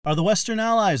Are the Western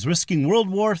allies risking World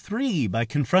War III by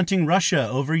confronting Russia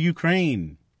over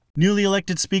Ukraine? Newly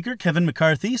elected Speaker Kevin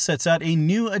McCarthy sets out a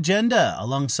new agenda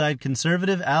alongside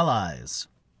conservative allies.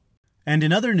 And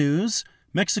in other news,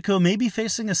 Mexico may be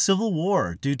facing a civil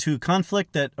war due to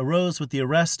conflict that arose with the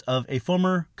arrest of a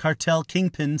former cartel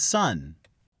kingpin's son.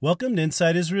 Welcome to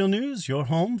Inside Israel News, your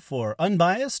home for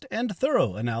unbiased and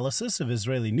thorough analysis of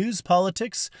Israeli news,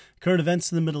 politics, current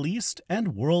events in the Middle East,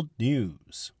 and world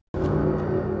news.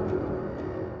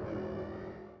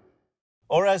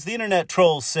 Or as the internet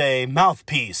trolls say,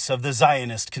 mouthpiece of the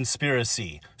Zionist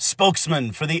conspiracy,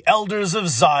 spokesman for the elders of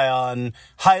Zion,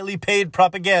 highly paid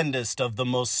propagandist of the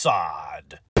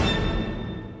Mossad.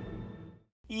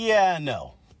 Yeah,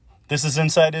 no. This is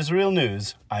Inside Israel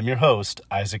News. I'm your host,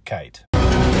 Isaac Kite.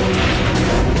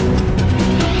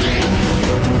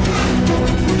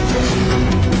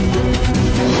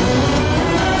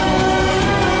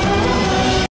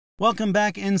 Welcome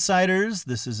back, Insiders.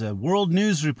 This is a world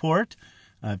news report.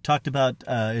 I've talked about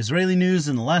Israeli news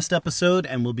in the last episode,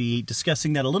 and we'll be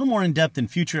discussing that a little more in depth in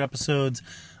future episodes.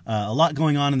 A lot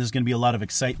going on, and there's going to be a lot of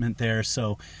excitement there.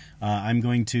 So I'm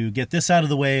going to get this out of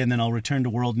the way, and then I'll return to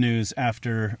world news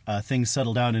after things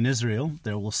settle down in Israel.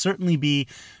 There will certainly be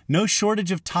no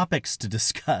shortage of topics to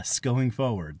discuss going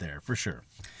forward there, for sure.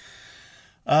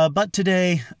 But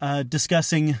today,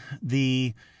 discussing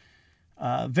the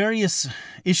various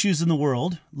issues in the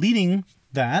world, leading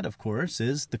that, of course,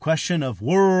 is the question of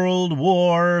World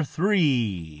War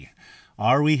III.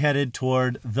 Are we headed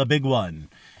toward the big one?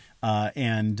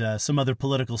 And some other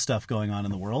political stuff going on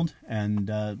in the world, and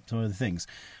some other things.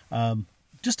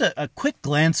 Just a quick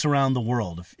glance around the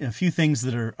world, a few things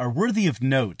that are worthy of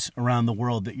note around the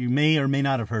world that you may or may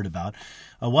not have heard about.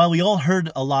 While we all heard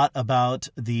a lot about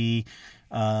the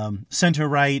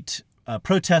center-right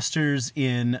protesters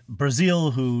in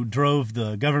Brazil who drove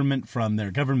the government from their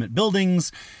government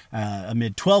buildings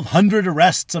amid 1,200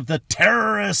 arrests of the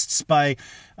terrorists by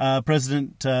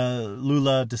President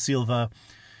Lula da Silva.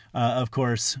 Of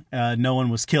course, no one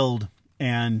was killed,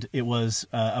 and it was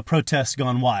a protest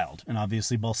gone wild. And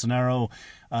obviously Bolsonaro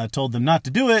told them not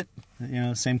to do it,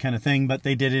 same kind of thing, but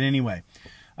they did it anyway.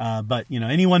 But,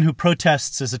 anyone who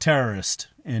protests is a terrorist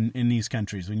in these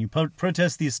countries. When you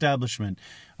protest the establishment,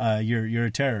 you're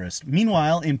a terrorist.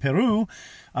 Meanwhile, in Peru,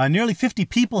 nearly 50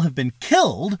 people have been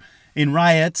killed in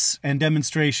riots and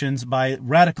demonstrations by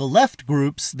radical left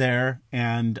groups there,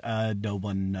 and no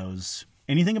one knows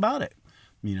anything about it.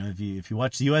 If you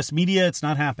watch the U.S. media, it's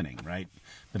not happening, right?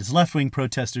 But it's left-wing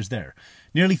protesters there.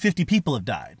 Nearly 50 people have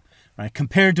died, right?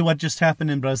 Compared to what just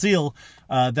happened in Brazil,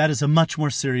 that is a much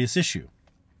more serious issue.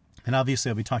 And obviously,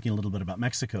 I'll be talking a little bit about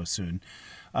Mexico soon.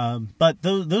 But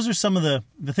those are some of the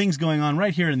things going on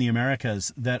right here in the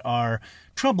Americas that are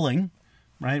troubling,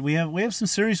 right? We have some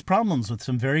serious problems with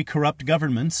some very corrupt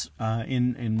governments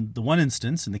in the one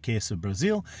instance, in the case of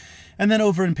Brazil. And then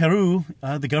over in Peru,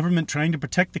 the government trying to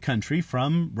protect the country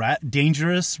from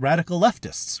dangerous radical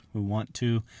leftists who want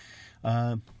to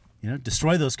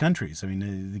destroy those countries. I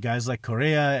mean, the guys like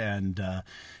Correa and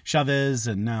Chavez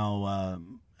and now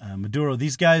Maduro,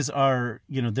 these guys are,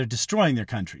 they're destroying their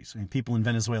countries. I mean, people in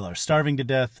Venezuela are starving to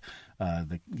death.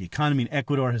 The economy in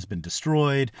Ecuador has been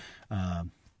destroyed.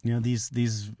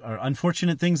 These are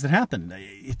unfortunate things that happen.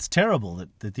 It's terrible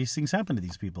that these things happen to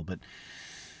these people. But,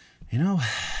 it's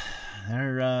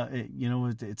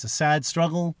a sad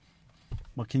struggle.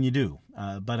 What can you do?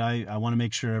 But I want to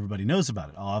make sure everybody knows about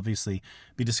it. I'll obviously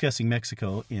be discussing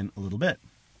Mexico in a little bit.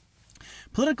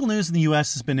 Political news in the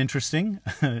U.S. has been interesting.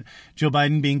 Joe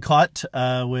Biden being caught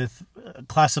with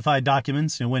classified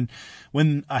documents. When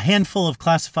a handful of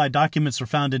classified documents were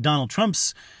found in Donald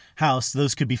Trump's house,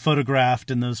 those could be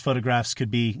photographed, and those photographs could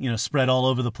be spread all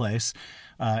over the place.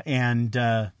 And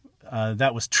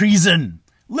that was treason,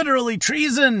 literally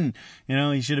treason.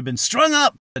 He should have been strung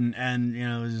up, and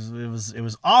it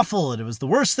was awful, and it was the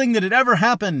worst thing that had ever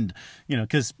happened.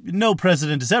 Because no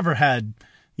president has ever had.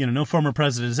 No former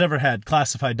president has ever had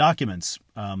classified documents.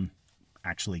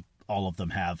 Actually, all of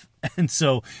them have. And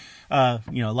so,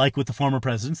 like with the former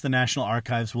presidents, the National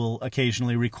Archives will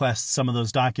occasionally request some of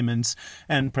those documents,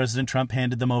 and President Trump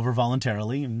handed them over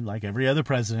voluntarily, and like every other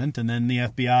president. And then the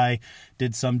FBI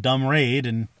did some dumb raid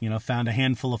and, found a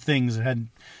handful of things that had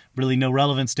really no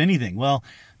relevance to anything. Well,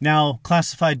 now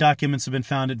classified documents have been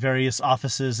found at various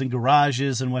offices and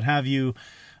garages and what have you,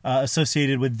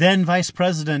 associated with then Vice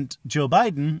President Joe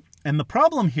Biden. And the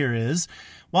problem here is,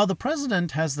 while the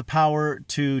president has the power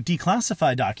to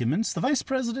declassify documents, the vice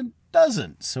president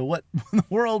doesn't. So what in the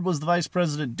world was the vice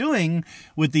president doing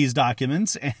with these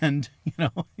documents? And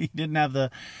he didn't have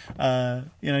the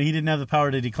he didn't have the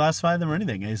power to declassify them or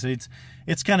anything. So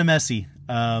it's kind of messy.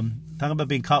 Talk about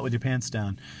being caught with your pants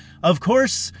down. Of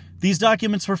course, these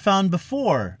documents were found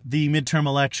before the midterm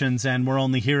elections, and we're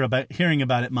only hearing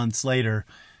about it months later,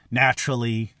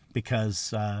 naturally,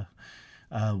 because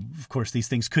of course these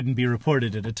things couldn't be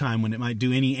reported at a time when it might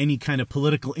do any kind of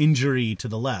political injury to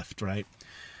the left, right?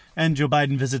 And Joe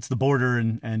Biden visits the border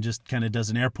and just kind of does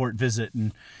an airport visit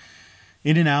and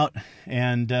in and out,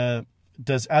 and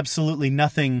does absolutely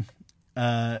nothing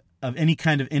of any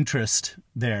kind of interest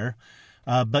there.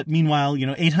 But meanwhile,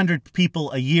 800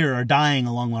 people a year are dying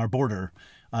along our border.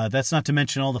 That's not to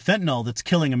mention all the fentanyl that's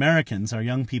killing Americans, our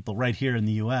young people right here in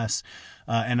the U.S.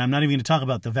 And I'm not even going to talk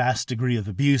about the vast degree of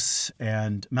abuse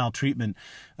and maltreatment.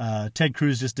 Ted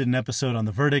Cruz just did an episode on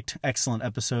The Verdict, excellent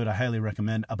episode, I highly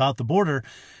recommend, about the border.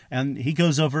 And he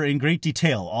goes over in great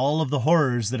detail all of the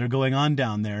horrors that are going on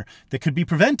down there that could be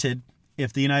prevented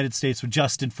if the United States would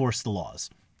just enforce the laws,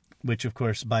 which, of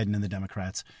course, Biden and the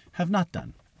Democrats have not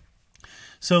done.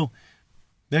 So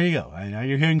there you go. Now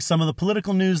you're hearing some of the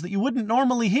political news that you wouldn't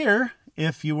normally hear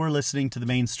if you were listening to the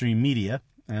mainstream media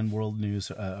and world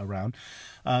news around.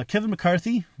 Kevin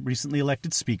McCarthy, recently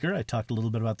elected speaker. I talked a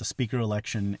little bit about the speaker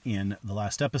election in the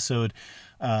last episode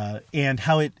and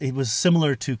how it was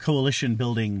similar to coalition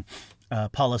building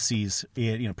policies,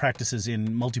 practices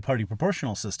in multi-party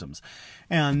proportional systems.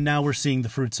 And now we're seeing the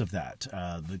fruits of that.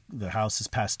 The House has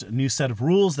passed a new set of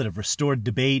rules that have restored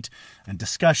debate and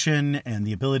discussion and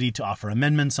the ability to offer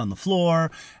amendments on the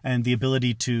floor and the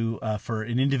ability to for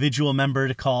an individual member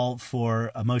to call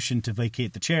for a motion to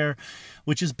vacate the chair,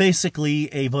 which is basically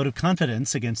a vote of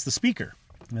confidence against the Speaker.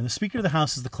 And the Speaker of the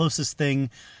House is the closest thing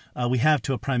we have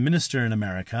to a prime minister in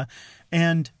America.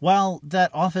 And while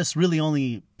that office really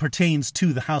only pertains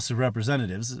to the House of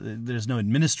Representatives, there's no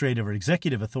administrative or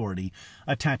executive authority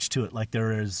attached to it like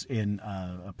there is in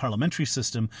a parliamentary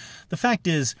system. The fact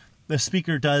is the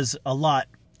Speaker does a lot.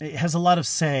 It has a lot of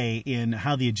say in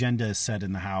how the agenda is set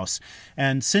in the House.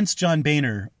 And since John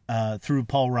Boehner, through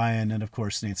Paul Ryan and, of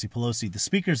course, Nancy Pelosi, the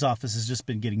Speaker's office has just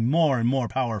been getting more and more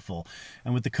powerful.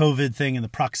 And with the COVID thing and the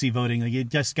proxy voting, it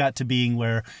just got to being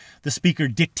where the Speaker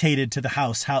dictated to the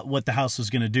House what the House was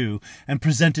going to do and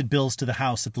presented bills to the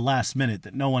House at the last minute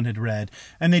that no one had read,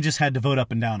 and they just had to vote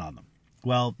up and down on them.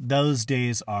 Well, those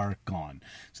days are gone.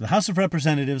 So the House of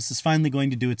Representatives is finally going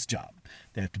to do its job.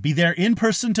 They have to be there in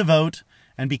person to vote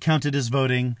and be counted as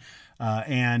voting,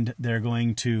 and they're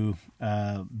going to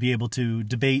be able to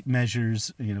debate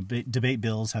measures, debate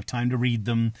bills, have time to read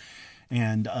them,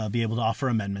 and be able to offer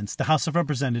amendments. The House of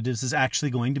Representatives is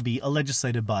actually going to be a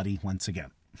legislative body once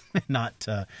again, not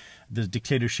the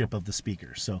dictatorship of the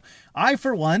Speaker. So I,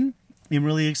 for one, am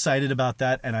really excited about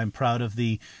that, and I'm proud of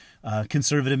the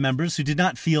conservative members who did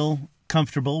not feel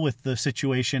comfortable with the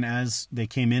situation as they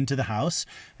came into the House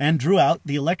and drew out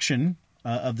the election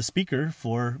of the Speaker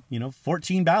for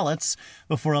 14 ballots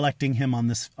before electing him on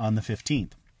the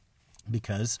 15th,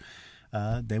 because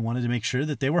they wanted to make sure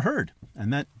that they were heard,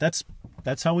 and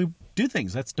that's how we do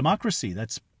things. That's democracy.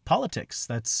 That's politics.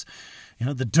 That's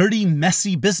the dirty,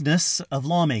 messy business of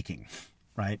lawmaking,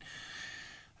 right?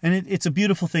 And it's a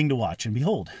beautiful thing to watch and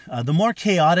behold. The more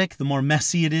chaotic, the more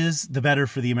messy it is, the better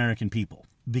for the American people.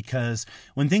 Because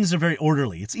when things are very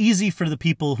orderly, it's easy for the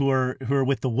people who are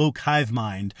with the woke hive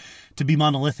mind to be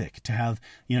monolithic, to have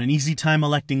an easy time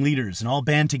electing leaders and all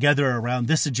band together around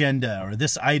this agenda or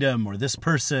this item or this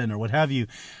person or what have you,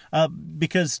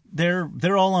 because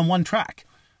they're all on one track,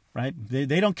 right?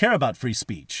 They don't care about free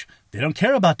speech. They don't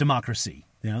care about democracy.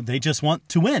 They just want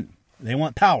to win. They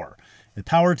want power. The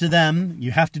power to them.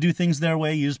 You have to do things their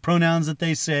way. Use pronouns that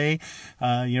they say.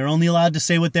 You're only allowed to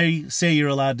say what they say you're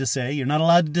allowed to say. You're not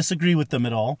allowed to disagree with them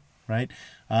at all, right?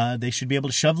 They should be able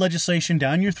to shove legislation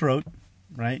down your throat,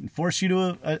 right, and force you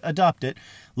to adopt it.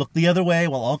 Look the other way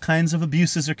while all kinds of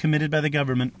abuses are committed by the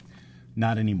government.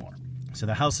 Not anymore. So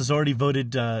the House has already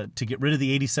voted to get rid of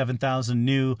the 87,000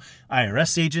 new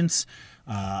IRS agents.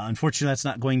 Unfortunately, that's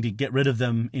not going to get rid of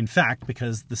them, in fact,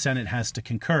 because the Senate has to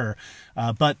concur.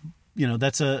 But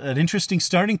that's an interesting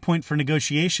starting point for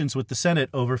negotiations with the Senate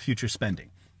over future spending.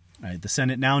 Right? The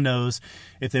Senate now knows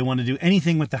if they want to do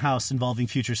anything with the House involving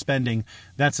future spending,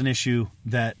 that's an issue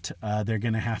that they're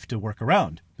going to have to work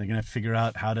around. They're going to figure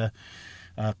out how to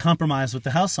compromise with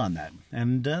the House on that.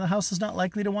 And the House is not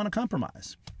likely to want to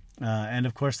compromise. And,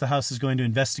 of course, the House is going to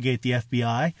investigate the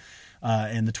FBI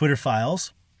and the Twitter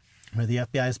files, where the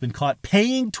FBI has been caught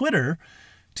paying Twitter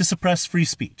to suppress free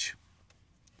speech.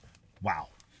 Wow.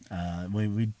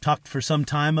 We talked for some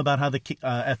time about how the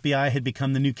FBI had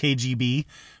become the new KGB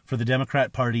for the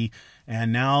Democrat Party,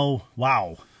 and now,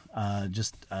 wow,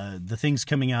 the things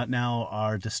coming out now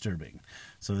are disturbing.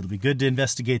 So it'll be good to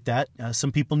investigate that.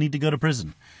 Some people need to go to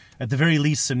prison. At the very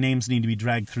least, some names need to be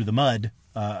dragged through the mud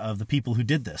of the people who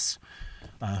did this,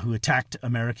 who attacked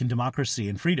American democracy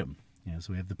and freedom.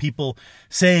 So we have the people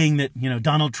saying that,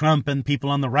 Donald Trump and people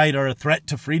on the right are a threat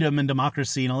to freedom and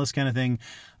democracy and all this kind of thing.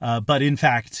 But in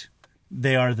fact,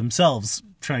 they are themselves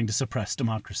trying to suppress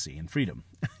democracy and freedom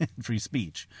and free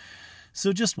speech.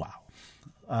 So just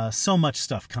wow. So much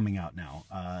stuff coming out now.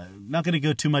 Not going to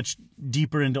go too much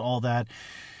deeper into all that,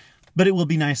 but it will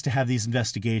be nice to have these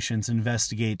investigations,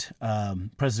 investigate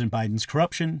President Biden's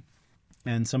corruption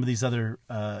and some of these other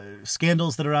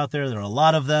scandals that are out there. There are a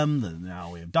lot of them.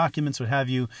 Now we have documents, what have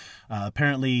you.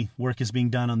 Apparently, work is being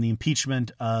done on the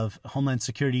impeachment of Homeland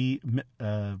Security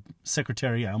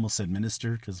Secretary. I almost said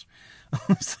minister because I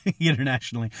was thinking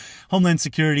internationally. Homeland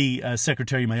Security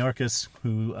Secretary Mayorkas,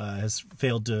 who has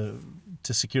failed to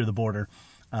secure the border.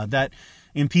 That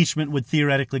impeachment would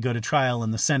theoretically go to trial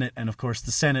in the Senate, and of course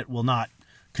the Senate will not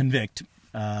convict.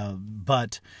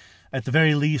 But at the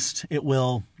very least, it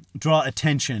will draw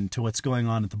attention to what's going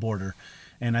on at the border.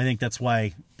 And I think that's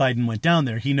why Biden went down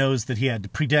there. He knows that he had to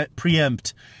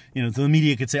preempt, so the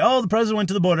media could say, oh, the president went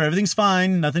to the border, everything's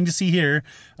fine, nothing to see here,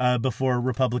 before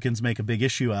Republicans make a big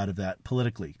issue out of that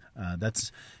politically.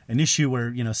 That's an issue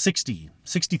where,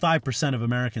 65% of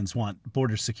Americans want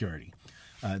border security.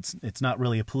 It's not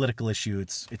really a political issue.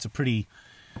 It's a pretty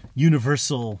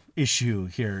universal issue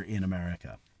here in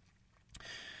America.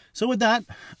 So with that,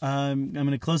 I'm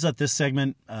going to close out this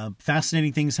segment.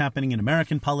 Fascinating things happening in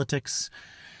American politics.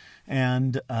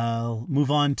 And I'll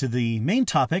move on to the main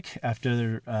topic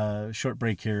after a short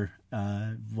break here,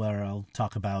 where I'll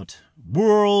talk about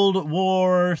World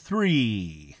War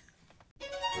III.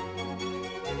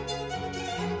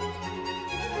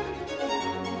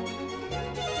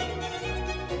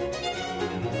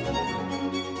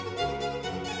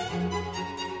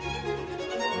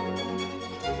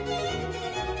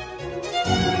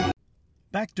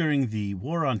 Back during the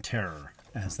War on Terror,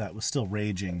 as that was still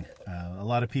raging, a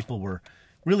lot of people were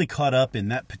really caught up in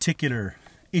that particular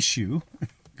issue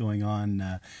going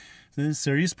on. It's a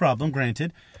serious problem,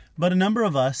 granted, but a number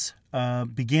of us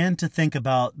began to think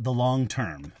about the long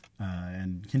term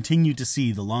and continue to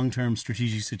see the long-term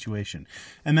strategic situation.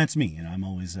 And that's me. I'm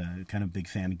always a kind of big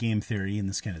fan of game theory and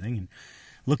this kind of thing. And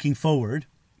looking forward,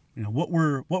 what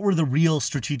were the real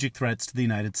strategic threats to the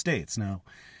United States? Now,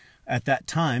 at that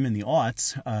time, in the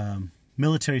aughts,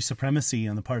 military supremacy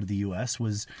on the part of the U.S.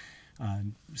 was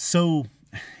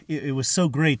it was so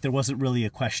great there wasn't really a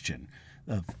question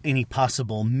of any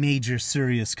possible major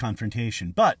serious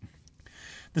confrontation. But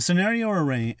the scenario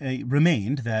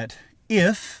remained that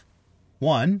if,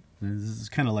 one, this is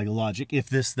kind of like a logic, if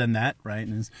this, then that, right?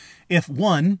 And if,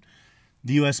 one,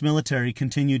 the U.S. military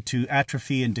continued to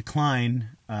atrophy and decline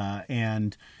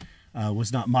and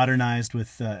was not modernized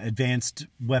with advanced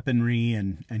weaponry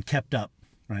and kept up,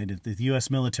 right? If the U.S.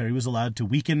 military was allowed to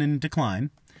weaken and decline,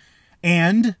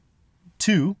 and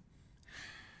two,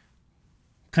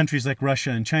 countries like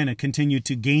Russia and China continued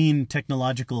to gain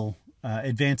technological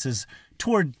advances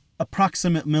toward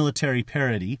approximate military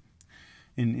parity,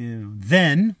 and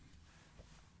then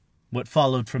what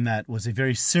followed from that was a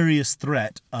very serious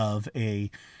threat of a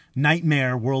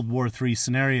nightmare World War III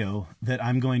scenario that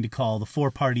I'm going to call the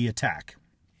four-party attack.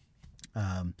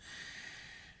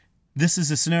 This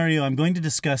is a scenario I'm going to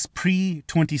discuss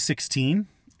pre-2016,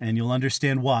 and you'll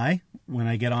understand why when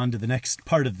I get on to the next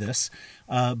part of this.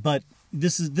 But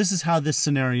this is how this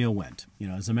scenario went.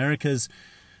 As America's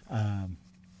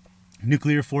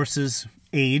nuclear forces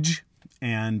age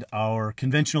and our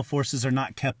conventional forces are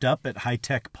not kept up at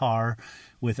high-tech par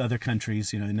with other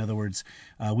countries. In other words,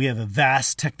 we have a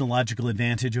vast technological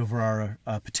advantage over our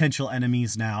potential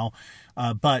enemies now.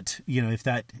 But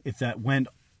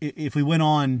if we went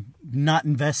on not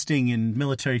investing in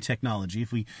military technology,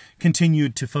 if we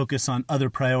continued to focus on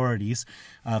other priorities,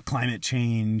 climate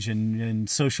change and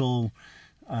social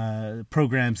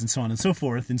programs and so on and so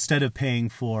forth, instead of paying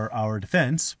for our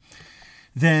defense,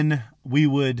 then we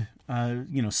would,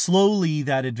 slowly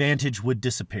that advantage would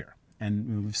disappear.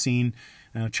 And we've seen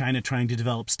China trying to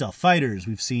develop stealth fighters.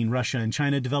 We've seen Russia and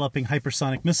China developing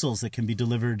hypersonic missiles that can be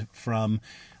delivered from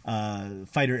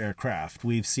fighter aircraft.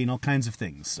 We've seen all kinds of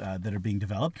things that are being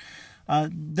developed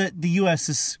that the U.S.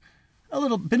 has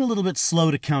been a little bit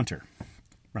slow to counter.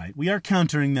 Right, we are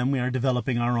countering them. We are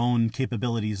developing our own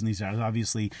capabilities in these areas.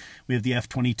 Obviously, we have the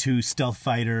F-22 stealth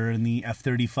fighter and the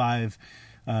F-35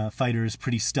 fighter is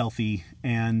pretty stealthy,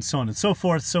 and so on and so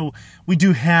forth. So we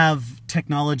do have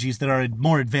technologies that are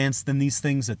more advanced than these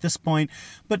things at this point,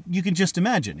 but you can just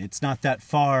imagine it's not that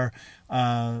far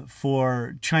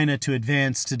for China to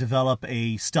advance to develop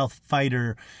a stealth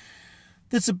fighter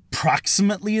that's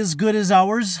approximately as good as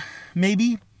ours,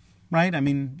 maybe, right? I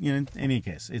mean, in any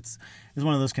case, it's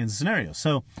one of those kinds of scenarios.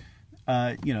 So,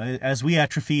 as we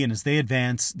atrophy and as they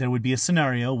advance, there would be a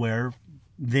scenario where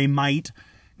they might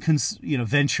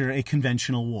venture a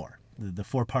conventional war, the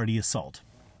four-party assault.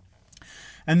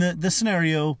 And the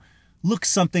scenario looks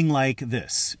something like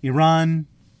this. Iran,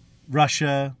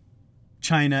 Russia,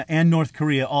 China, and North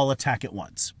Korea all attack at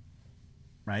once,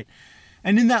 right?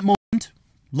 And in that moment,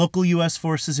 local U.S.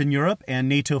 forces in Europe and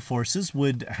NATO forces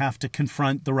would have to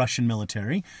confront the Russian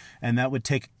military, and that would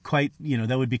take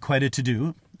that would be quite a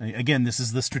to-do. Again, this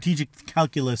is the strategic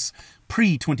calculus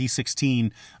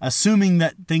pre-2016, assuming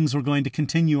that things were going to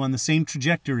continue on the same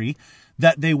trajectory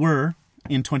that they were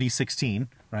in 2016,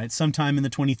 right? Sometime in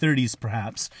the 2030s,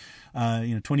 perhaps,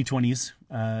 2020s,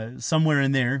 somewhere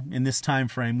in there, in this time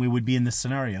frame, we would be in this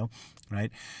scenario, right?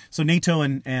 So NATO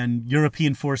and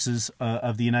European forces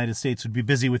of the United States would be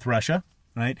busy with Russia,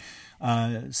 right?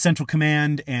 Central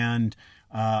Command and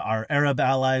our Arab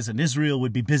allies and Israel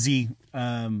would be busy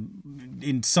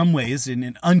in some ways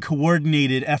in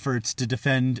uncoordinated efforts to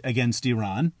defend against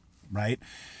Iran, right?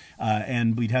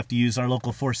 And we'd have to use our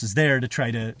local forces there to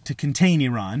try to contain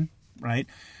Iran, right?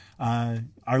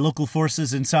 Our local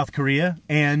forces in South Korea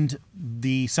and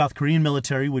the South Korean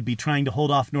military would be trying to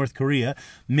hold off North Korea.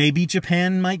 Maybe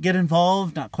Japan might get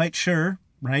involved, not quite sure,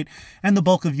 right? And the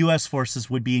bulk of U.S. forces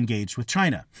would be engaged with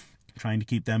China, trying to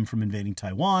keep them from invading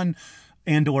Taiwan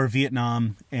and or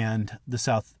Vietnam and the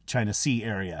South China Sea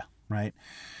area, right?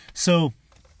 So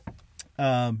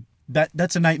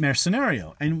that's a nightmare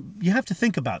scenario. And you have to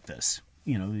think about this.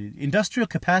 Industrial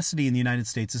capacity in the United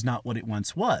States is not what it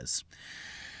once was.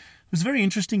 It was a very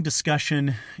interesting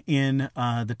discussion in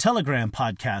the Telegram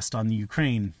podcast on the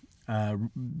Ukraine.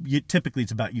 Typically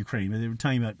it's about Ukraine, but they were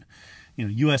talking about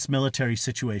U.S. military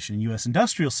situation, U.S.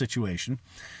 industrial situation.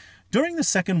 During the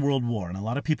Second World War, and a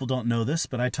lot of people don't know this,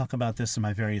 but I talk about this in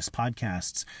my various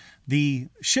podcasts, the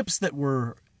ships that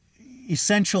were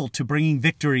essential to bringing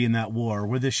victory in that war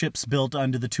were the ships built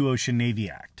under the Two-Ocean Navy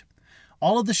Act.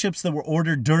 All of the ships that were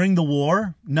ordered during the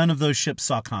war, none of those ships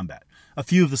saw combat. A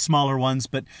few of the smaller ones,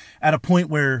 but at a point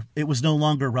where it was no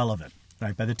longer relevant.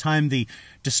 Right? By the time the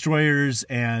destroyers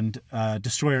and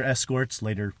destroyer escorts,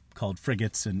 later called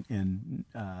frigates in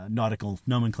nautical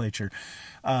nomenclature,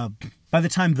 by the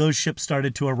time those ships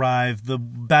started to arrive, the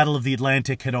Battle of the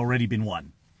Atlantic had already been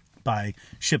won by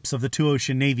ships of the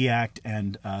Two-Ocean Navy Act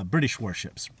and British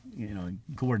warships,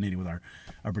 coordinating with our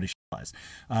British allies.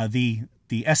 The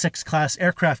Essex-class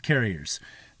aircraft carriers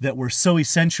that were so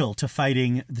essential to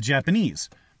fighting the Japanese,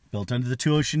 built under the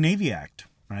Two-Ocean Navy Act,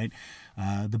 right?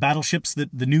 The battleships,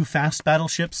 the new fast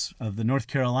battleships of the North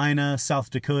Carolina, South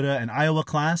Dakota, and Iowa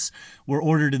class were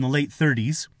ordered in the late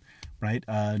 30s, right?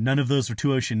 None of those were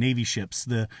Two-Ocean Navy ships.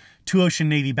 The Two-Ocean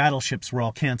Navy battleships were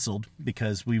all canceled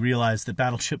because we realized that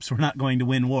battleships were not going to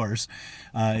win wars.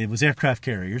 It was aircraft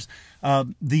carriers.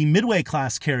 The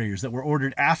Midway-class carriers that were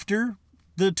ordered after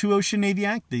the Two-Ocean Navy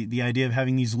Act, the idea of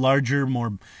having these larger,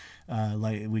 more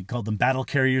like we called them battle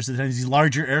carriers, these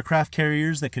larger aircraft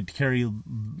carriers that could carry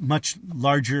much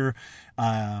larger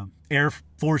air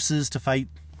forces to fight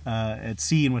at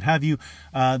sea and what have you.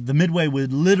 The Midway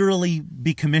would literally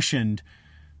be commissioned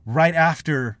right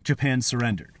after Japan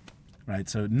surrendered, right?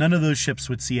 So none of those ships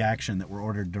would see action that were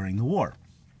ordered during the war.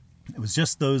 It was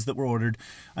just those that were ordered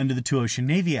under the Two-Ocean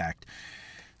Navy Act.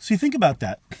 So you think about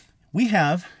that. We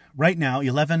have right now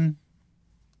 11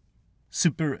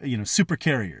 super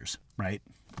carriers, right?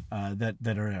 That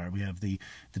are there. We have the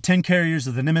 10 carriers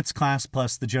of the Nimitz class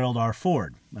plus the Gerald R.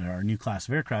 Ford, our new class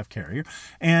of aircraft carrier,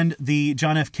 and the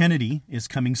John F. Kennedy is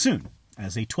coming soon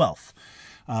as a 12th.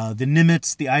 The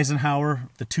Nimitz, the Eisenhower,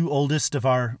 the two oldest of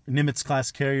our Nimitz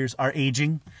class carriers are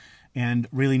aging and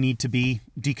really need to be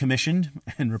decommissioned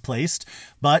and replaced,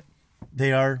 but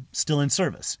they are still in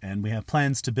service. And we have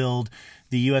plans to build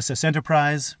the USS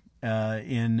Enterprise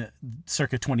in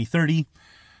circa 2030,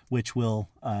 which will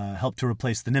help to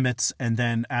replace the Nimitz. And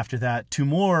then after that, two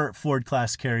more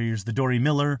Ford-class carriers, the Dory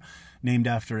Miller, named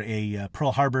after a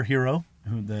Pearl Harbor hero,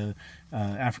 the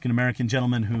African-American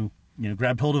gentleman who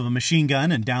grabbed hold of a machine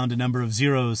gun and downed a number of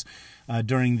Zeros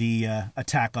during the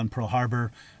attack on Pearl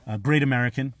Harbor. Great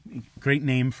American, great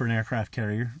name for an aircraft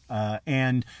carrier,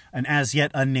 and an as-yet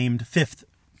unnamed fifth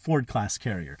Ford-class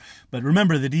carrier. But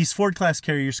remember that these Ford-class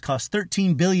carriers cost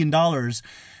 $13 billion,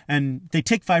 and they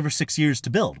take 5 or 6 years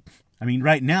to build. I mean,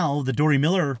 right now, the Dory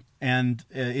Miller and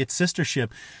its sister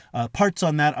ship, parts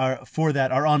on that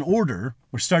are on order.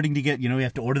 We're starting to get, we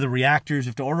have to order the reactors, we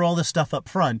have to order all this stuff up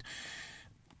front.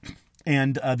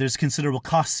 And there's considerable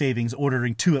cost savings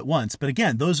ordering 2 at once. But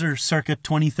again, those are circa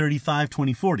 2035,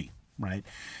 2040, right?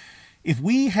 If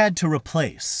we had to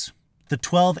replace the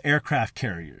 12 aircraft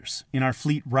carriers in our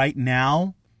fleet right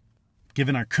now,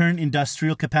 given our current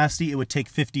industrial capacity, it would take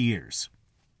 50 years.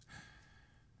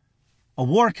 A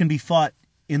war can be fought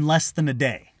in less than a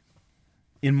day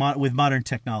with modern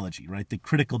technology, right? The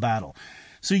critical battle.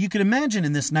 So you could imagine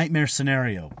in this nightmare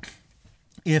scenario,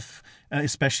 if,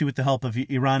 especially with the help of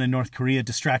Iran and North Korea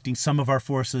distracting some of our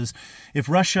forces, if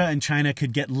Russia and China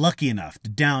could get lucky enough to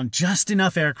down just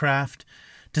enough aircraft,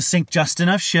 to sink just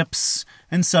enough ships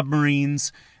and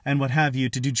submarines and what have you,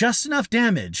 to do just enough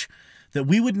damage that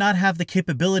we would not have the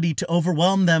capability to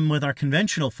overwhelm them with our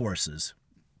conventional forces,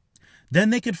 then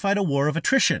they could fight a war of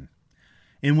attrition,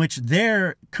 in which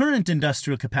their current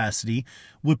industrial capacity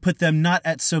would put them not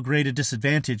at so great a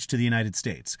disadvantage to the United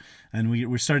States. And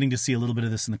we're starting to see a little bit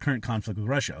of this in the current conflict with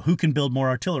Russia. Who can build more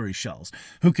artillery shells?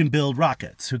 Who can build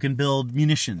rockets? Who can build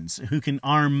munitions? Who can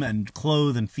arm and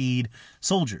clothe and feed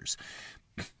soldiers?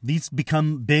 These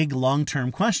become big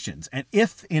long-term questions. And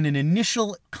if in an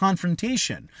initial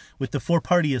confrontation with the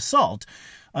four-party assault,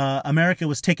 America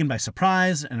was taken by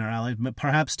surprise, and our allies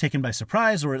perhaps taken by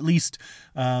surprise, or at least,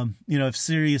 if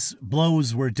serious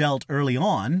blows were dealt early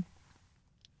on,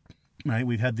 right?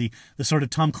 We've had the sort of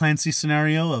Tom Clancy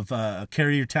scenario of a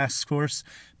carrier task force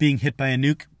being hit by a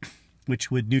nuke, which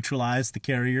would neutralize the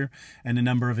carrier and a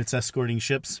number of its escorting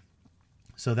ships.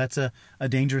 So that's a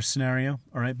dangerous scenario,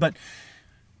 all right? But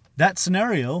that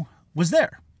scenario was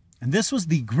there, and this was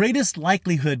the greatest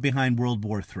likelihood behind World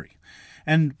War III.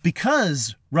 And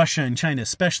because Russia and China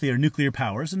especially are nuclear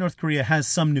powers, and North Korea has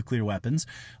some nuclear weapons,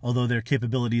 although their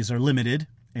capabilities are limited,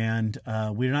 and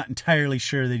we're not entirely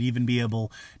sure they'd even be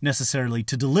able necessarily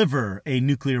to deliver a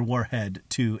nuclear warhead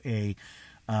to a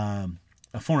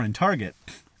foreign target.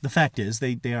 The fact is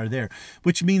they are there,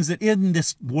 which means that in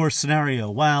this war scenario,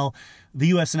 while the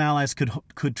U.S. and allies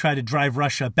could try to drive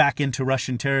Russia back into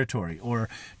Russian territory, or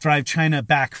drive China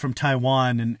back from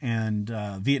Taiwan and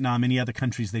Vietnam, any other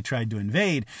countries they tried to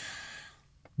invade,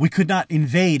 we could not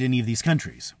invade any of these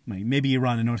countries. Maybe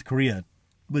Iran and North Korea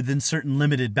within certain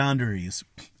limited boundaries.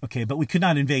 Okay, but we could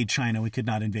not invade China. We could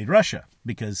not invade Russia,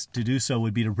 because to do so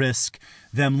would be to risk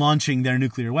them launching their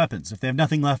nuclear weapons. If they have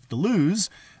nothing left to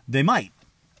lose, they might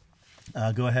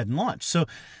go ahead and launch. So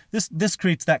this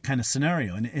creates that kind of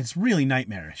scenario, and it's really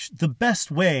nightmarish. The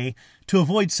best way to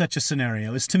avoid such a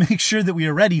scenario is to make sure that we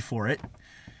are ready for it,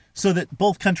 so that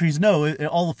both countries know,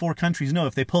 all the four countries know,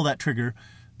 if they pull that trigger,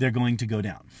 they're going to go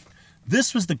down.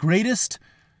 This was the greatest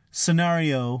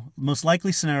scenario, most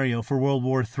likely scenario for World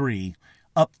War III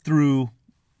up through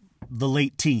the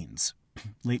late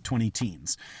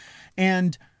 20-teens.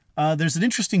 And there's an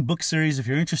interesting book series, if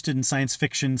you're interested in science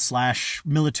fiction /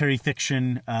 military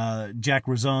fiction. Jack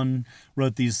Razon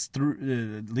wrote these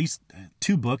at least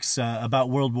 2 books about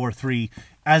World War III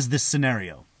as this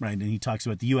scenario, right? And he talks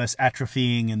about the U.S.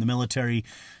 atrophying and the military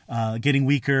getting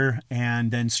weaker,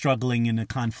 and then struggling in a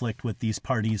conflict with these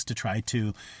parties to try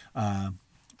to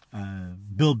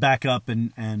build back up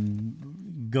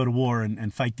and go to war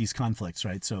and fight these conflicts,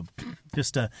 right? So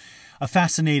just a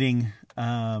fascinating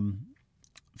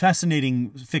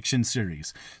fiction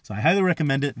series. So I highly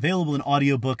recommend it. Available in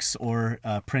audiobooks or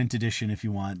print edition if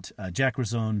you want. Jack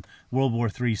Razon World War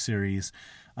III series.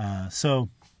 So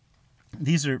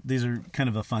these are kind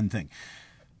of a fun thing.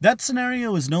 That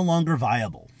scenario is no longer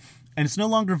viable. And it's no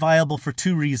longer viable for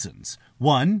 2 reasons.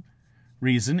 One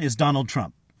reason is Donald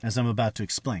Trump, as I'm about to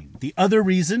explain. The other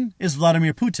reason is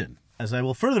Vladimir Putin, as I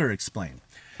will further explain.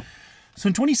 So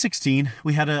in 2016,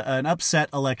 we had an upset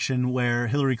election where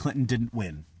Hillary Clinton didn't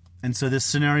win. And so this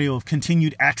scenario of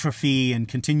continued atrophy and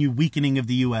continued weakening of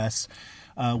the U.S.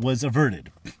 Was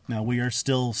averted. Now, we are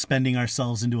still spending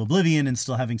ourselves into oblivion and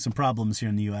still having some problems here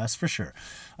in the U.S., for sure.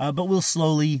 But we'll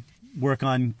slowly work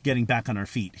on getting back on our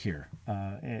feet here.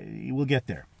 We'll get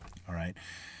there, all right?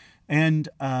 And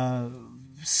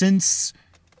since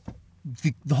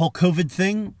the whole COVID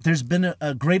thing, there's been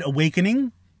a great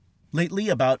awakening lately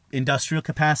about industrial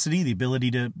capacity, the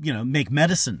ability to, make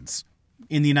medicines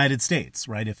in the United States,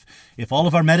 right? If all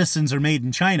of our medicines are made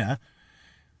in China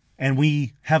and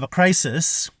we have a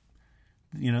crisis,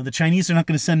 the Chinese are not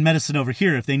going to send medicine over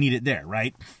here if they need it there,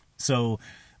 right? So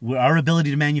our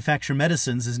ability to manufacture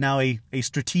medicines is now a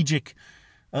strategic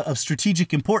of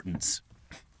strategic importance.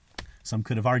 Some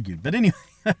could have argued, but anyway.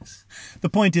 The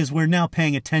point is we're now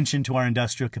paying attention to our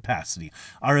industrial capacity,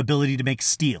 our ability to make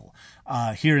steel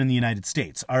here in the United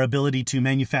States, our ability to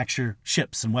manufacture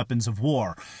ships and weapons of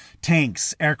war,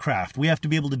 tanks, aircraft. We have to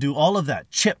be able to do all of that.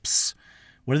 Chips.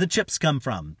 Where do the chips come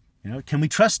from? Can we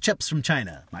trust chips from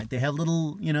China? Might they have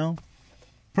little,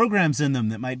 programs in them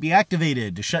that might be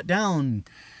activated to shut down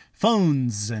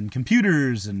phones and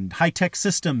computers and high-tech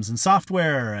systems and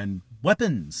software and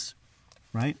weapons,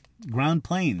 right? Ground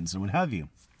planes and what have you,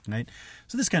 right?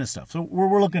 So this kind of stuff. So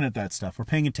we're looking at that stuff. We're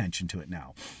paying attention to it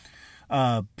now.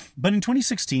 But in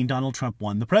 2016, Donald Trump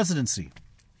won the presidency.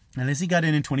 And as he got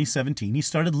in 2017, he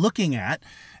started looking at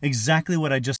exactly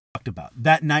what I just talked about,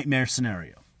 that nightmare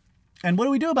scenario. And what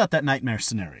do we do about that nightmare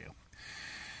scenario?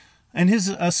 And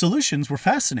his solutions were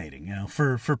fascinating.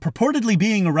 For purportedly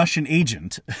being a Russian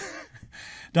agent,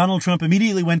 Donald Trump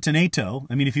immediately went to NATO.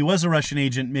 I mean, if he was a Russian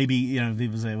agent, maybe,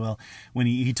 people say, well, when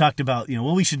he talked about,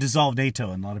 we should dissolve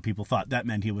NATO, and a lot of people thought that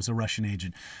meant he was a Russian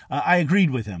agent. I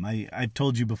agreed with him. I've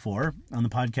told you before on the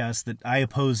podcast that I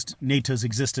opposed NATO's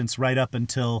existence right up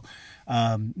until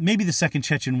maybe the Second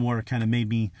Chechen War kind of made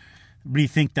me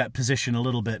rethink that position a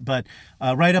little bit. But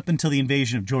right up until the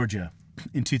invasion of Georgia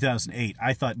in 2008,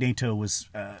 I thought NATO was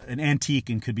an antique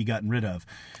and could be gotten rid of,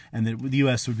 and that the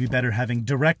U.S. would be better having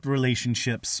direct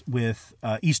relationships with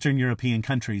Eastern European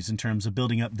countries in terms of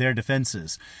building up their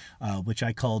defenses, which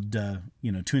I called, to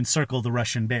encircle the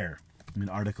Russian bear, an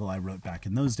article I wrote back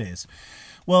in those days.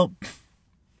 Well,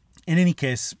 in any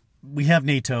case, we have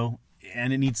NATO,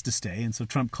 and it needs to stay. And so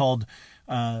Trump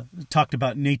talked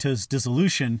about NATO's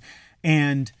dissolution,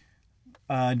 and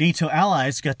NATO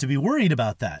allies got to be worried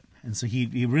about that. And so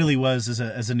he really was,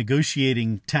 as a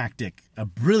negotiating tactic, a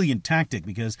brilliant tactic,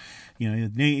 because,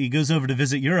 he goes over to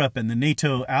visit Europe and the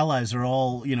NATO allies are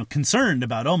all, concerned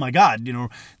about, oh my God, the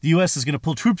U.S. is going to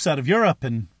pull troops out of Europe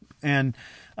and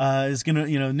is going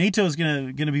to, NATO is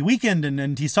going to be weakened.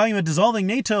 And he's talking about dissolving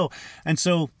NATO. And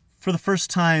so for the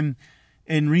first time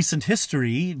in recent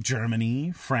history,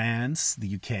 Germany, France,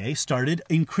 the UK started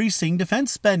increasing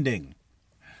defense spending.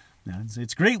 Now,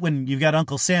 it's great when you've got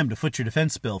Uncle Sam to foot your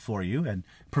defense bill for you and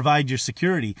provide your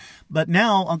security, but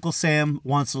now Uncle Sam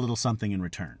wants a little something in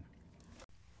return.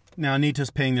 Now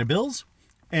NATO's paying their bills,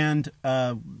 and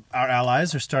our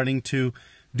allies are starting to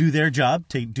do their job,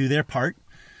 do their part.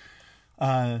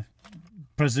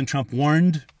 President Trump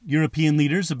warned European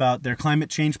leaders about their climate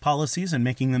change policies and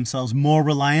making themselves more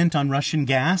reliant on Russian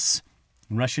gas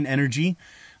and Russian energy.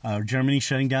 Germany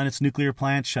shutting down its nuclear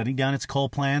plants, shutting down its coal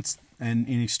plants, and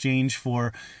in exchange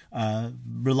for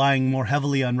relying more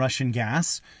heavily on Russian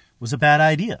gas was a bad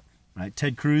idea. Right?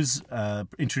 Ted Cruz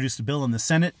introduced a bill in the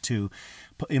Senate to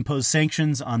impose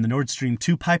sanctions on the Nord Stream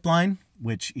 2 pipeline,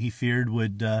 which he feared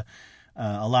would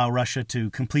allow Russia to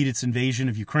complete its invasion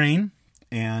of Ukraine.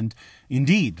 And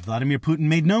indeed, Vladimir Putin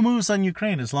made no moves on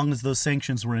Ukraine as long as those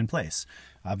sanctions were in place.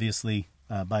 Obviously,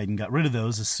 Biden got rid of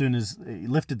those as soon as he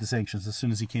lifted the sanctions as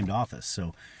soon as he came to office.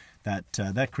 So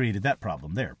that created that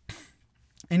problem there.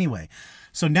 Anyway,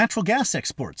 so natural gas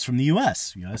exports from the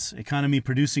U.S. Economy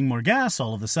producing more gas.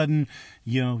 All of a sudden,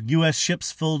 U.S.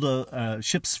 ships full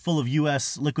of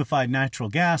U.S. liquefied natural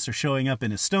gas are showing up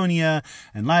in Estonia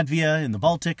and Latvia in the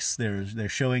Baltics. They're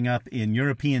showing up in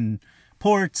European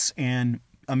ports, and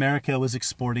America was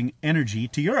exporting energy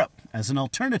to Europe as an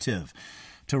alternative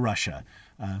to Russia.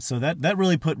 So that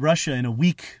really put Russia in a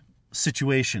weak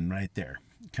situation right there.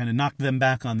 Kind of knocked them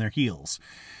back on their heels.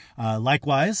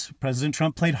 Likewise, President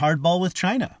Trump played hardball with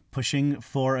China, pushing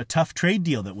for a tough trade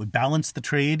deal that would balance the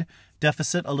trade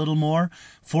deficit a little more,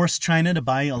 force China to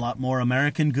buy a lot more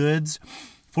American goods,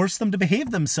 force them to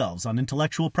behave themselves on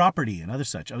intellectual property and other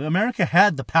such. America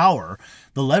had the power,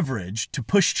 the leverage to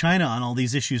push China on all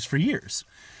these issues for years.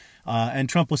 And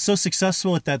Trump was so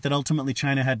successful at that ultimately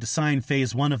China had to sign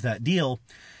phase 1 of that deal.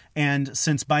 And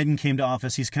since Biden came to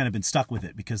office, he's kind of been stuck with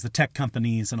it because the tech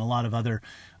companies and a lot of other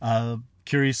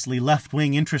curiously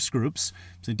left-wing interest groups.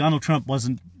 So Donald Trump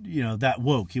wasn't, that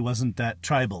woke. He wasn't that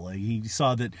tribal. He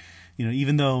saw that,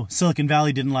 even though Silicon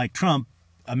Valley didn't like Trump,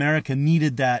 America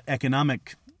needed that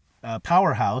economic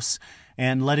powerhouse,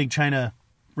 and letting China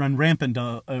run rampant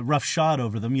roughshod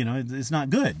over them, is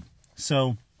not good.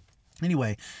 So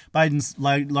anyway, Biden's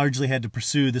largely had to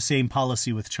pursue the same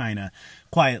policy with China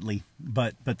quietly,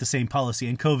 but the same policy.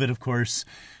 And COVID, of course,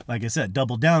 like I said,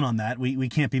 doubled down on that. We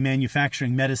can't be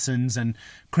manufacturing medicines and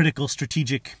critical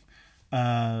strategic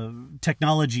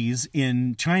technologies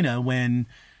in China when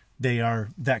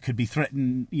that could be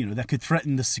threatened, that could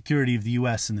threaten the security of the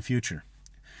U.S. in the future.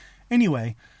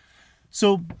 Anyway,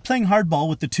 so playing hardball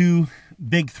with the two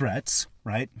big threats,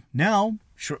 right? Now,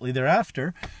 shortly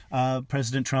thereafter,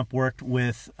 President Trump worked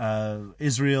with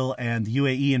Israel and the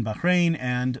UAE and Bahrain,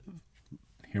 and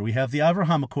here we have the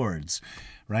Abraham Accords.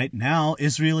 Right now,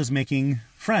 Israel is making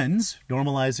friends,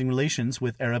 normalizing relations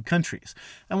with Arab countries.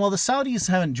 And while the Saudis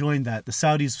haven't joined that, the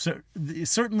Saudis,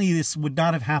 certainly this would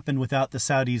not have happened without the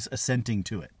Saudis assenting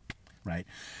to it, right?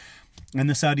 And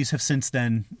the Saudis have since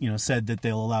then, said that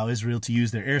they'll allow Israel to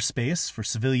use their airspace for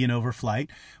civilian overflight,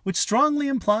 which strongly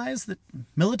implies that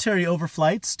military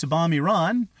overflights to bomb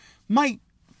Iran might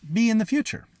be in the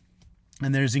future.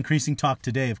 And there's increasing talk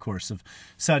today, of course, of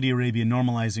Saudi Arabia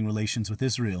normalizing relations with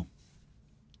Israel.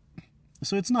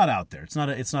 So it's not out there. It's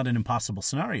not an impossible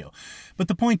scenario. But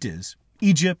the point is,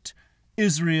 Egypt,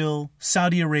 Israel,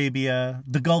 Saudi Arabia,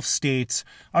 the Gulf states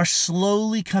are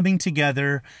slowly coming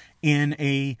together in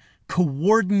a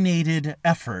coordinated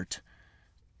effort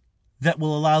that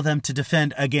will allow them to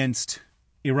defend against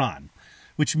Iran,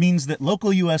 which means that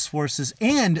local U.S. forces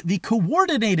and the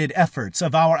coordinated efforts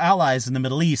of our allies in the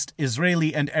Middle East,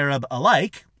 Israeli and Arab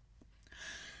alike,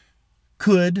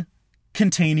 could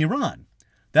contain Iran.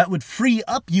 That would free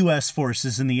up U.S.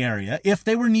 forces in the area if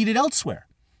they were needed elsewhere,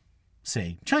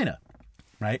 say China,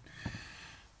 right?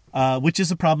 Which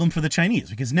is a problem for the Chinese,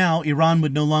 because now Iran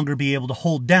would no longer be able to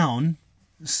hold down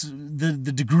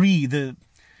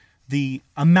the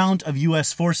amount of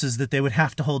U.S. forces that they would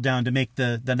have to hold down to make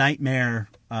the nightmare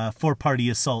four-party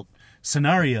assault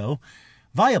scenario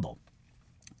viable.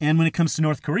 And when it comes to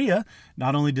North Korea,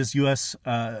 not only does U.S.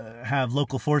 have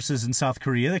local forces in South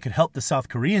Korea that could help the South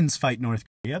Koreans fight North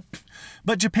Korea,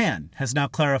 but Japan has now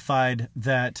clarified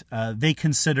that they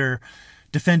consider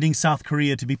defending South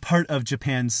Korea to be part of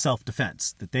Japan's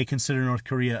self-defense, that they consider North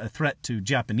Korea a threat to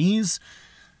Japanese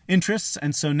interests.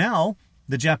 And so now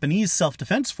the Japanese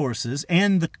self-defense forces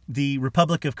and the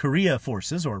Republic of Korea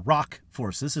forces, or ROK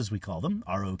forces as we call them,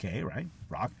 R-O-K, right?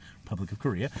 ROK, Republic of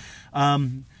Korea,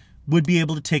 would be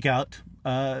able to take out,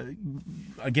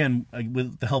 again,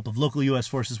 with the help of local U.S.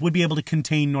 forces, would be able to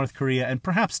contain North Korea and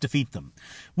perhaps defeat them.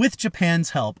 With Japan's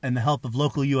help and the help of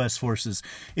local U.S. forces,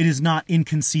 it is not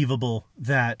inconceivable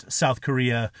that South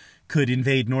Korea could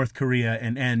invade North Korea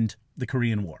and end the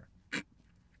Korean War.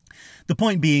 The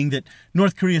point being that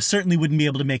North Korea certainly wouldn't be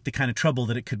able to make the kind of trouble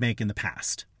that it could make in the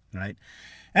past, right?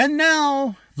 And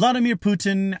now Vladimir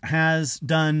Putin has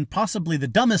done possibly the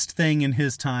dumbest thing in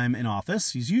his time in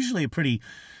office. He's usually a pretty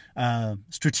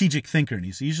strategic thinker, and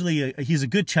he's a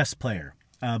good chess player.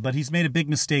 But he's made a big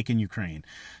mistake in Ukraine.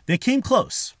 They came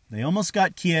close. They almost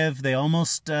got Kiev. They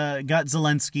almost got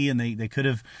Zelensky, and they could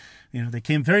have, they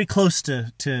came very close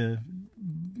to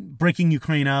breaking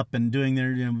Ukraine up and doing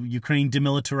their Ukraine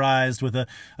demilitarized with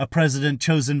a president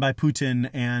chosen by Putin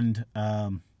and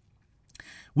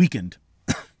weakened.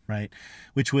 Right,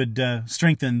 which would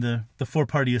strengthen the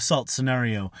four-party assault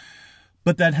scenario.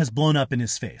 But that has blown up in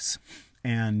his face.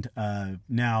 And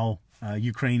now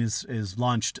Ukraine has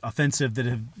launched offensives that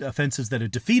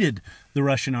have defeated the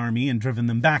Russian army and driven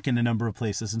them back in a number of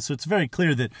places. And so it's very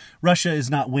clear that Russia is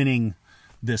not winning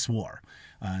this war.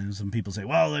 And some people say,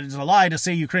 well, it's a lie to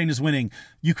say Ukraine is winning.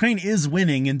 Ukraine is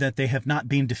winning in that they have not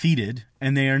been defeated,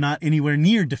 and they are not anywhere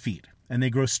near defeat. And they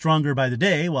grow stronger by the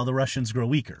day while the Russians grow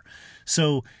weaker.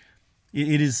 So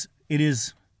it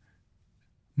is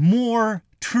more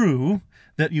true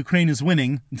that Ukraine is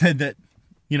winning than that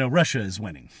Russia is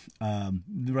winning.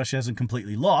 Russia hasn't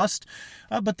completely lost,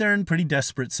 but they're in a pretty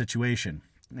desperate situation.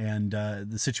 And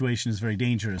the situation is very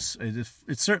dangerous.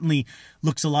 It certainly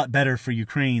looks a lot better for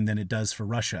Ukraine than it does for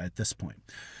Russia at this point.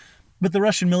 But the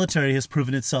Russian military has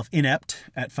proven itself inept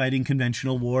at fighting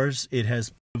conventional wars. It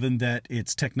has proven that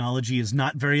its technology is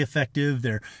not very effective.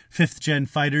 Their fifth-gen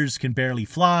fighters can barely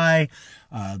fly.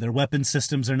 Their weapon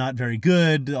systems are not very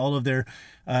good. All of their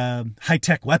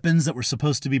high-tech weapons that were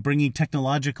supposed to be bringing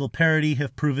technological parity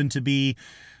have proven to be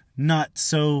not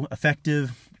so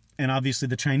effective. And obviously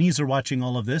the Chinese are watching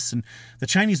all of this, and the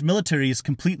Chinese military is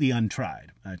completely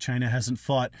untried. China hasn't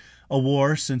fought a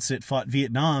war since it fought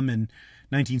Vietnam in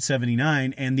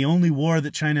 1979, and the only war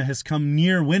that China has come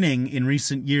near winning in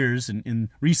recent years, in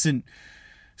recent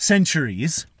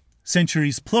centuries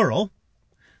plural,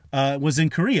 was in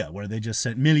Korea, where they just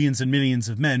sent millions and millions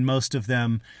of men, most of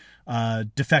them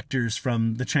defectors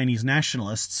from the Chinese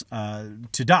nationalists,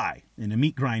 to die in a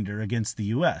meat grinder against the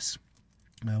U.S.,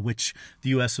 which the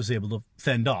U.S. was able to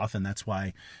fend off, and that's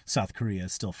why South Korea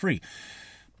is still free.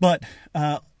 But,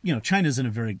 China's in a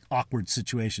very awkward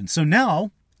situation. So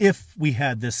now, if we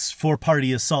had this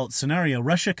four-party assault scenario,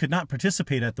 Russia could not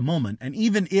participate at the moment. And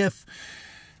even if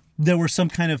there were some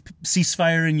kind of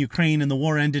ceasefire in Ukraine and the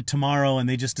war ended tomorrow and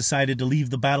they just decided to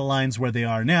leave the battle lines where they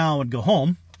are now and go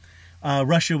home,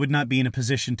 Russia would not be in a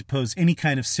position to pose any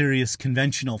kind of serious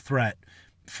conventional threat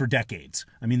for decades.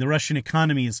 I mean, the Russian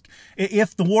economy is,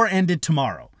 if the war ended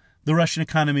tomorrow, the Russian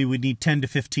economy would need 10 to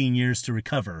 15 years to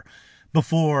recover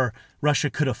before Russia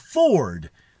could afford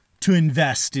to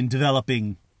invest in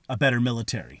developing a better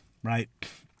military, right?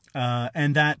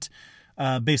 And that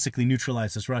basically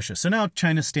neutralizes Russia. So now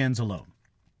China stands alone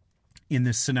in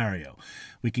this scenario.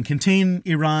 We can contain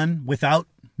Iran without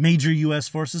major U.S.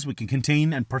 forces. We can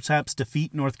contain and perhaps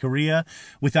defeat North Korea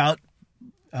without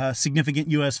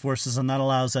significant U.S. forces, and that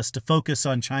allows us to focus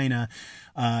on China.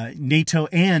 NATO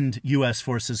and U.S.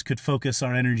 forces could focus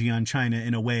our energy on China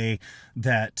in a way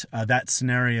that that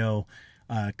scenario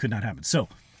could not happen. So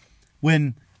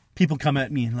when people come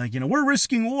at me like, we're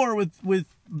risking war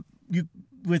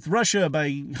with Russia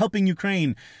by helping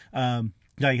Ukraine, you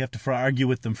have to argue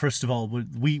with them. First of all,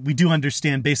 we do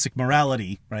understand basic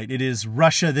morality, right? It is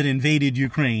Russia that invaded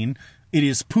Ukraine. It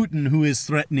is Putin who is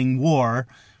threatening war.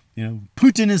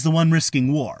 Putin is the one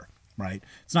risking war, right?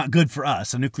 It's not good for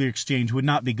us. A nuclear exchange would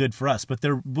not be good for us, but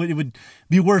it would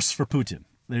be worse for Putin.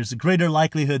 There's a greater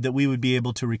likelihood that we would be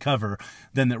able to recover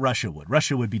than that Russia would.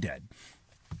 Russia would be dead,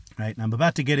 right? And I'm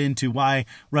about to get into why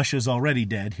Russia is already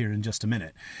dead here in just a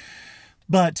minute.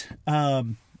 But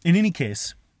in any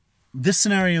case, this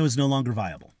scenario is no longer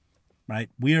viable, right?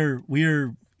 We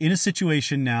are in a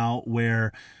situation now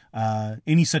where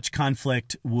any such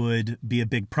conflict would be a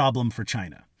big problem for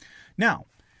China. Now,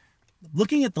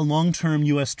 looking at the long-term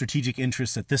U.S. strategic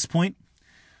interests at this point,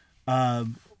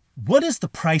 what is the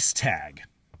price tag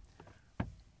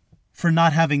for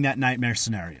not having that nightmare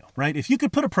scenario, right? If you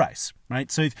could put a price,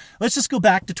 right? So let's just go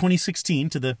back to 2016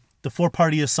 to the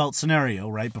four-party assault scenario,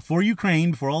 right? Before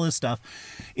Ukraine, before all this stuff.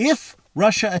 If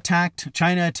Russia attacked,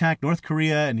 China attacked, North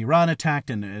Korea and Iran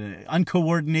attacked, and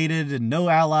uncoordinated and no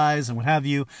allies and what have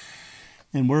you,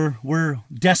 and we're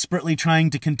desperately trying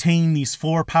to contain these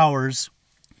four powers,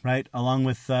 right, along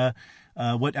with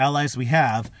what allies we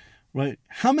have, right?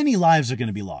 How many lives are going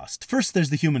to be lost? First, there's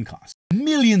the human cost.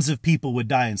 Millions of people would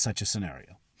die in such a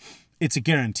scenario. It's a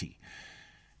guarantee.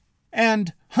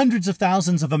 And hundreds of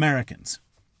thousands of Americans.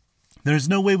 There's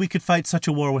no way we could fight such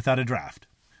a war without a draft,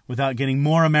 without getting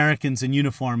more Americans in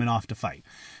uniform and off to fight.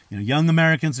 Young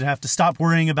Americans would have to stop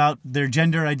worrying about their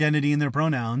gender identity and their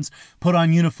pronouns, put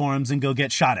on uniforms, and go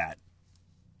get shot at.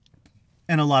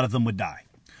 And a lot of them would die.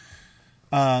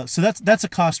 So that's a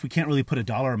cost we can't really put a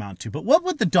dollar amount to. But what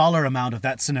would the dollar amount of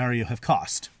that scenario have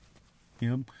cost?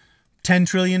 $10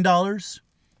 trillion?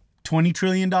 $20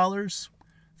 trillion?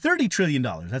 $30 trillion.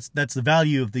 That's the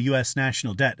value of the U.S.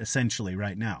 national debt, essentially,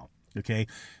 right now. Okay?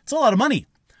 It's a lot of money.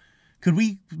 Could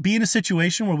we be in a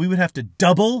situation where we would have to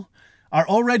double our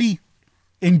already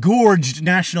engorged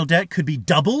national debt could be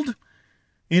doubled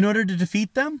in order to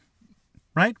defeat them?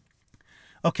 Right?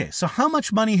 Okay, so how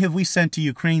much money have we sent to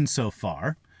Ukraine so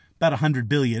far? About $100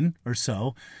 billion or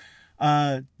so.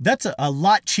 That's a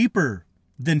lot cheaper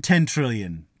than $10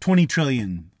 trillion, $20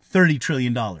 trillion, $30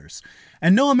 trillion.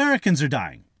 And no Americans are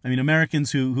dying. I mean,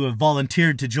 Americans who have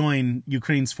volunteered to join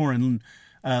Ukraine's foreign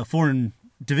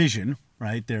division,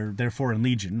 right? Their foreign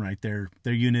legion, right? Their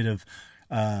unit of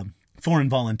foreign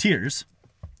volunteers,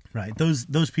 right?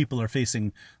 Those people are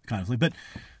facing conflict, but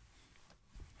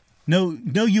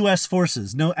no U.S.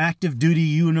 forces, no active duty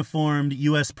uniformed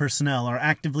U.S. personnel are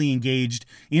actively engaged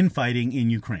in fighting in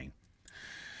Ukraine.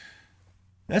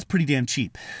 That's pretty damn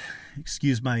cheap.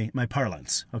 Excuse my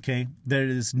parlance, okay? There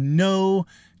is no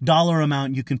dollar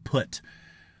amount you can put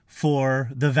for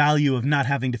the value of not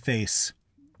having to face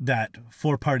that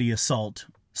four-party assault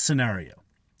scenario.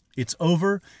 It's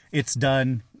over. It's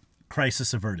done.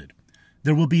 Crisis averted.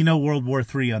 There will be no World War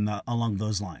III along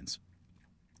those lines.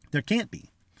 There can't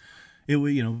be.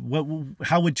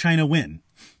 How would China win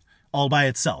all by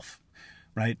itself,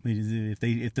 right?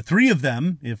 If the three of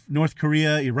them, if North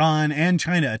Korea, Iran, and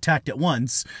China attacked at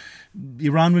once,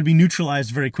 Iran would be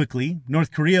neutralized very quickly.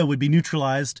 North Korea would be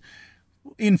neutralized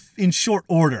in short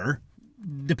order,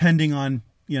 depending on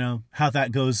how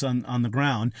that goes on the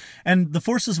ground. And the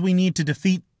forces we need to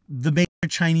defeat the major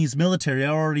Chinese military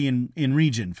are already in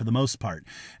region for the most part,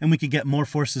 and we could get more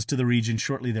forces to the region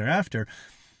shortly thereafter.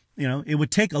 It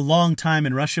would take a long time,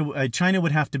 and China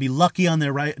would have to be lucky on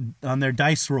their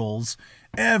dice rolls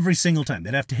every single time.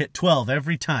 They'd have to hit 12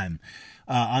 every time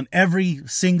on every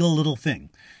single little thing.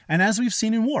 And as we've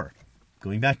seen in war,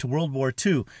 going back to World War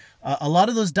II, a lot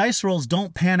of those dice rolls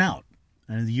don't pan out.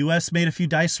 The U.S. made a few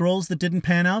dice rolls that didn't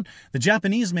pan out. The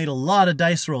Japanese made a lot of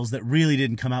dice rolls that really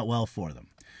didn't come out well for them.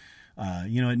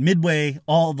 At Midway,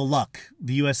 all the luck.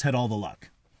 The U.S. had all the luck.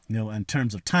 in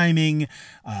terms of timing,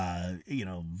 the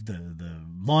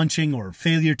launching or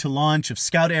failure to launch of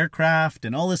scout aircraft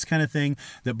and all this kind of thing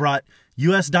that brought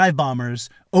U.S. dive bombers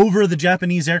over the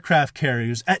Japanese aircraft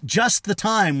carriers at just the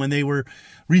time when they were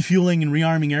refueling and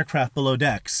rearming aircraft below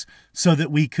decks so that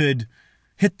we could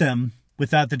hit them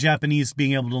without the Japanese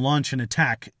being able to launch an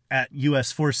attack at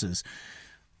U.S. forces.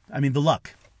 I mean,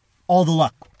 all the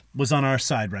luck was on our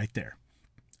side right there.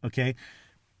 Okay?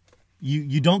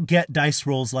 You don't get dice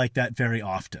rolls like that very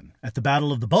often. At the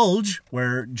Battle of the Bulge,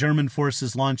 where German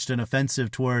forces launched an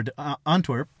offensive toward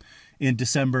Antwerp in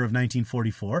December of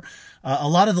 1944, a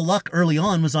lot of the luck early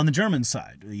on was on the German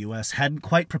side. The U.S. hadn't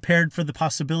quite prepared for the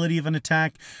possibility of an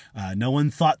attack. No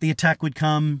one thought the attack would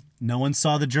come. No one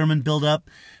saw the German buildup.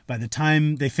 By the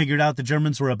time they figured out the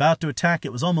Germans were about to attack,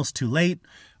 it was almost too late.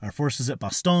 Our forces at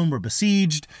Bastogne were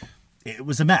besieged. It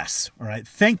was a mess, all right?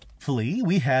 Thankfully,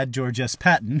 we had George S.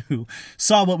 Patton, who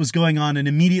saw what was going on and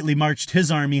immediately marched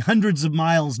his army hundreds of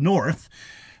miles north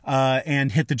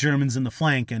and hit the Germans in the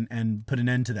flank and put an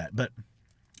end to that. But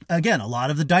again, a lot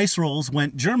of the dice rolls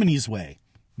went Germany's way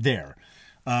there.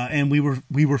 And we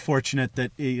were fortunate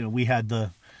that we had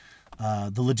the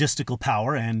logistical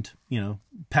power and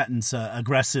Patton's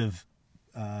aggressive,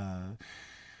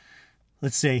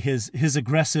 let's say his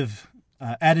aggressive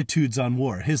attitudes on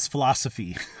war, his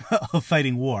philosophy of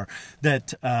fighting war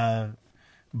that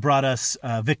brought us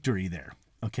victory there.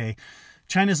 Okay,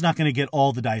 China's not going to get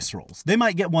all the dice rolls. They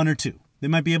might get one or two. They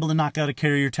might be able to knock out a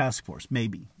carrier task force,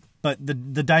 maybe. But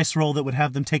the dice roll that would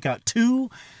have them take out two,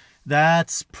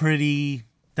 that's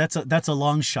a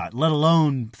long shot. Let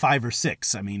alone 5 or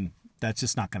 6. I mean, that's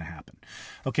just not going to happen.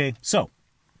 Okay, so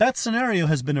that scenario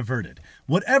has been averted.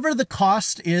 Whatever the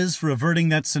cost is for averting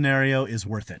that scenario is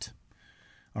worth it.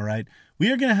 All right,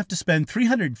 we are going to have to spend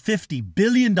 $350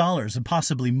 billion and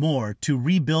possibly more to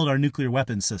rebuild our nuclear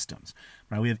weapons systems.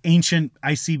 Right, we have ancient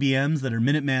ICBMs that are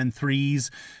Minuteman IIIs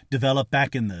developed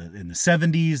back in the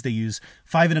 70s. They use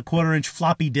 5¼ inch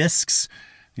floppy disks.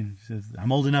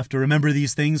 I'm old enough to remember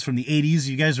these things from the 80s.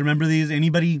 You guys remember these?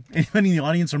 Anybody in the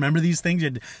audience remember these things? You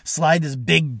had to slide this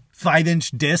big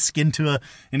 5-inch disc and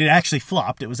it actually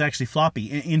flopped. It was actually floppy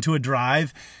into a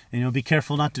drive. And be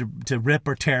careful not to rip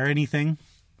or tear anything.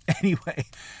 Anyway,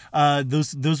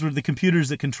 those were the computers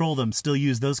that control them. Still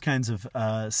use those kinds of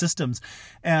systems,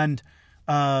 and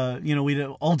we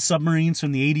had old submarines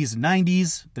from the 80s and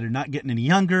 90s that are not getting any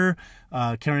younger,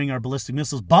 carrying our ballistic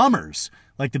missiles. Bombers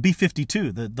like the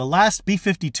B-52. The last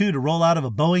B-52 to roll out of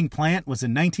a Boeing plant was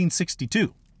in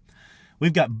 1962.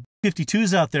 We've got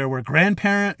B-52s out there where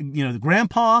the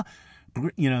grandpa,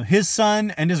 his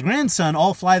son and his grandson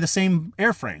all fly the same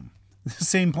airframe, the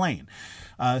same plane.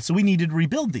 So we needed to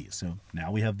rebuild these. So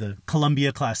now we have the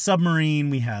Columbia-class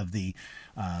submarine. We have the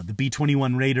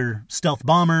B-21 Raider stealth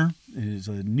bomber. It is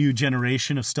a new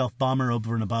generation of stealth bomber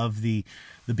over and above the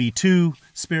B-2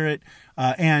 Spirit.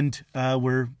 And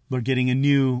we're getting a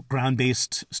new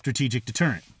ground-based strategic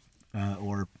deterrent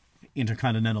or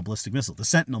intercontinental ballistic missile, the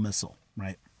Sentinel missile,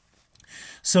 right?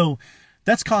 So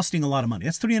that's costing a lot of money.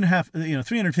 That's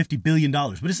 $350 billion,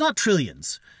 but it's not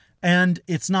trillions, and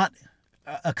it's not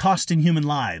a cost in human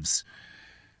lives,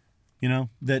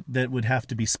 that would have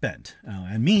to be spent.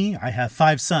 And me, I have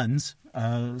 5 sons,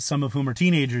 some of whom are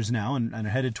teenagers now and are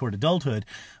headed toward adulthood.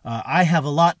 I have a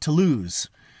lot to lose,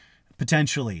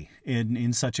 potentially,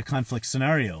 in such a conflict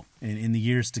scenario in the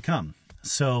years to come.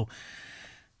 So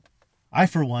I,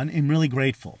 for one, am really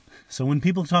grateful. So when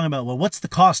people talk about, well, what's the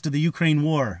cost of the Ukraine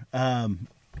war?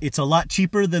 It's a lot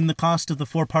cheaper than the cost of the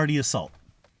 4-party assault.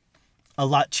 A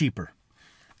lot cheaper.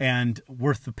 And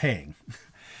worth the paying.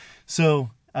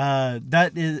 So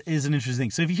that is an interesting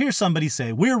thing. So if you hear somebody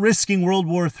say, we're risking World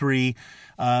War III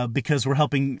because we're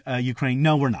helping Ukraine,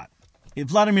 no, we're not.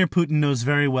 Vladimir Putin knows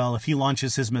very well if he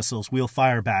launches his missiles, we'll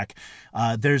fire back.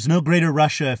 There's no greater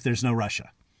Russia if there's no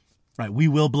Russia. Right? We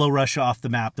will blow Russia off the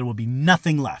map. There will be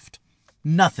nothing left.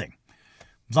 Nothing.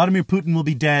 Vladimir Putin will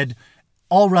be dead.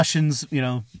 All Russians,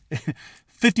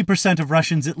 50% of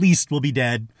Russians at least will be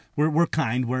dead. We're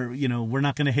kind. We're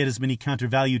not going to hit as many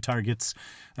counter-value targets.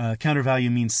 Counter-value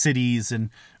means cities and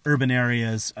urban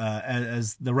areas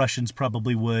as the Russians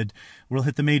probably would. We'll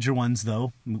hit the major ones,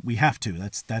 though. We have to.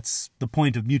 That's the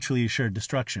point of mutually assured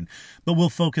destruction. But we'll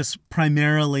focus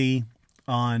primarily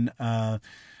on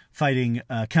fighting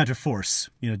counterforce,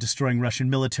 destroying Russian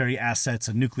military assets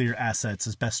and nuclear assets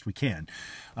as best we can.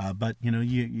 But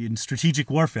in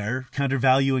strategic warfare,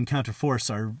 counter-value and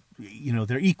counterforce are,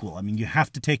 they're equal. I mean, you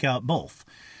have to take out both.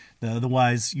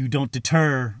 Otherwise, you don't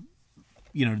deter,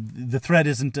 the threat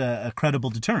isn't a credible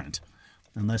deterrent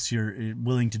unless you're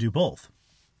willing to do both.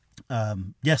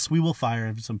 Yes, we will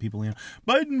fire. Some people,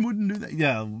 Biden wouldn't do that.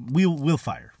 Yeah, we'll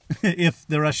fire. If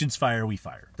the Russians fire, we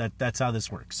fire. That's how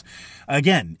this works.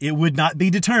 Again, it would not be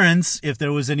deterrence if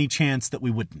there was any chance that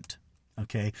we wouldn't.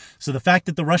 Okay, so the fact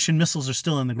that the Russian missiles are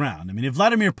still in the ground. I mean, if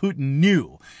Vladimir Putin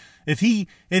knew, if he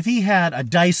had a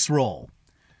dice roll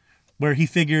where he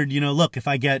figured, look, if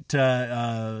I get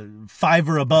 5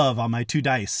 or above on my 2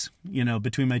 dice,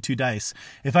 between my 2 dice,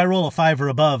 if I roll a 5 or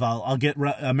above, I'll get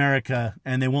America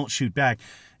and they won't shoot back.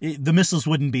 The missiles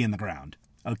wouldn't be in the ground.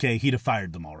 Okay, he'd have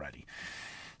fired them already.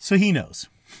 So he knows.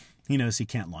 He knows he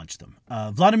can't launch them.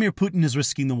 Vladimir Putin is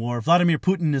risking the war. Vladimir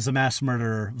Putin is a mass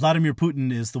murderer. Vladimir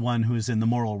Putin is the one who is in the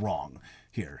moral wrong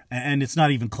here. And it's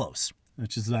not even close,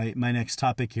 which is my next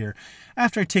topic here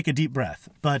after I take a deep breath.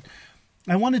 But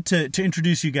I wanted to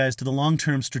introduce you guys to the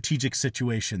long-term strategic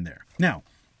situation there. Now,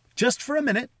 just for a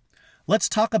minute, let's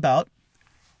talk about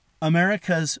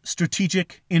America's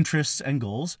strategic interests and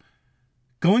goals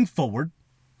going forward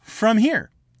from here,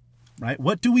 right?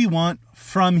 What do we want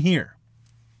from here?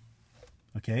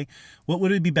 Okay, what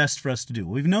would it be best for us to do?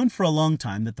 We've known for a long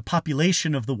time that the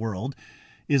population of the world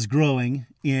is growing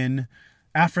in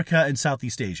Africa and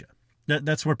Southeast Asia.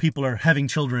 That's where people are having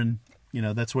children.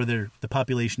 That's where the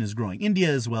population is growing. India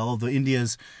as well, although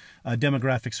India's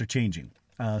demographics are changing.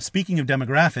 Speaking of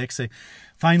demographics, I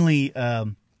finally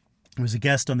was a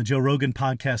guest on the Joe Rogan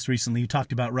podcast recently who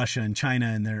talked about Russia and China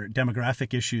and their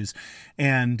demographic issues.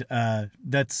 And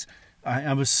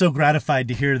I was so gratified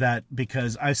to hear that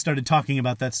because I started talking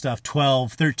about that stuff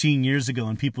 12, 13 years ago,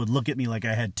 and people would look at me like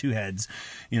I had 2 heads.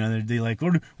 They're like,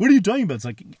 what are you talking about? It's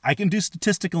like, I can do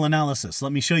statistical analysis.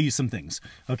 Let me show you some things.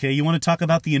 Okay, you want to talk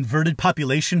about the inverted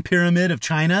population pyramid of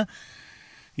China?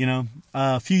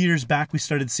 A few years back, we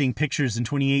started seeing pictures in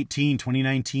 2018,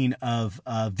 2019 of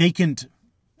vacant,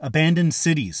 abandoned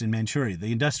cities in Manchuria,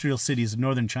 the industrial cities of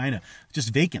northern China,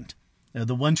 just vacant.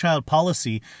 The one-child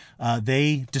policy,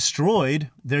 they destroyed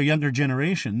their younger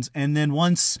generations. And then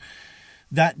once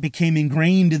that became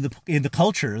ingrained in the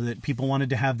culture that people wanted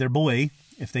to have their boy,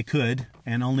 if they could,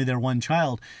 and only their one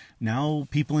child, now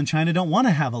people in China don't want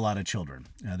to have a lot of children.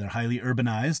 They're highly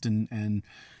urbanized and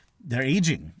they're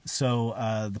aging. So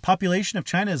the population of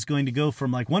China is going to go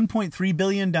from like 1.3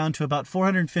 billion down to about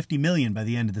 450 million by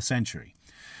the end of the century.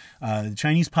 The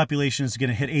Chinese population is going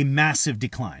to hit a massive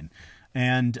decline.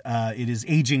 And it is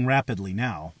aging rapidly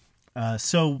now.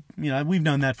 So we've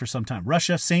known that for some time.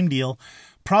 Russia, same deal.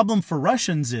 Problem for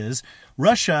Russians is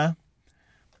Russia,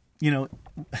 a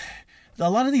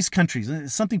lot of these countries,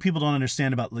 something people don't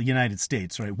understand about the United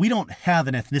States, right? We don't have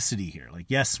an ethnicity here. Like,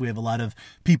 yes, we have a lot of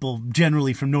people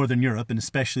generally from Northern Europe and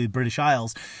especially the British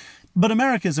Isles. But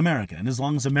America is America. And as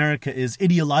long as America is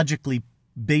ideologically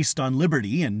based on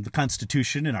liberty and the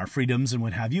Constitution and our freedoms and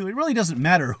what have you, it really doesn't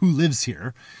matter who lives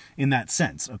here in that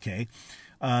sense, okay?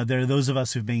 There are those of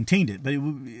us who've maintained it. But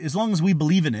as long as we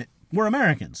believe in it, we're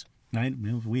Americans, right?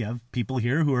 We have people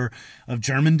here who are of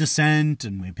German descent,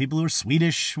 and we have people who are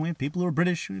Swedish, we have people who are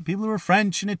British, we have people who are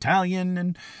French and Italian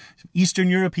and Eastern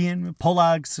European,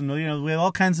 Polacks, and we have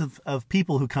all kinds of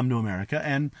people who come to America,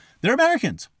 and they're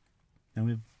Americans. And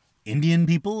we have Indian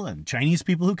people and Chinese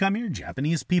people who come here,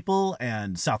 Japanese people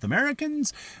and South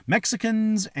Americans,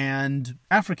 Mexicans and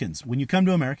Africans. When you come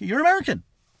to America, you're American,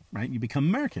 right? You become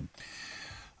American.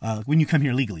 When you come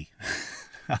here legally,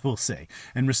 I will say,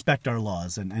 and respect our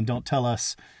laws and don't tell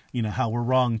us, how we're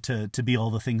wrong to be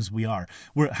all the things we are.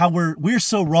 We're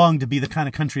so wrong to be the kind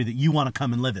of country that you want to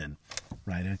come and live in,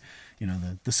 right?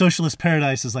 The socialist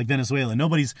paradise is like Venezuela.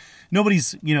 Nobody's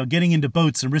getting into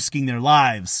boats and risking their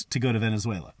lives to go to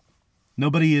Venezuela.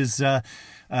 Nobody is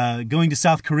going to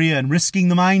South Korea and risking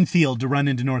the minefield to run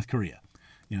into North Korea.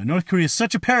 North Korea is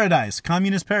such a paradise,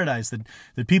 communist paradise,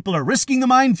 that people are risking the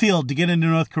minefield to get into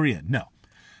North Korea. No.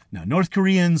 North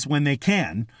Koreans, when they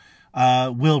can,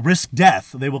 will risk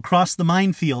death. They will cross the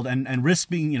minefield and risk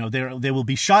being, they will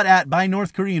be shot at by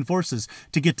North Korean forces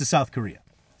to get to South Korea,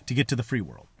 to get to the free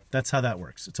world. That's how that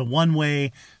works. It's a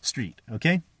one-way street,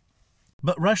 okay?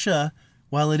 But Russia,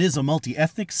 while it is a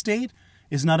multi-ethnic state,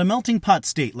 is not a melting pot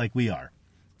state like we are,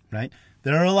 right?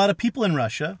 There are a lot of people in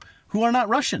Russia who are not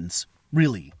Russians,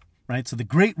 really, right? So the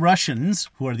great Russians,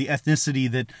 who are the ethnicity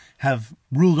that have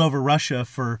ruled over Russia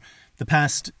for the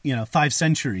past, 5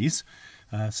 centuries,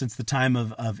 since the time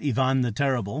of Ivan the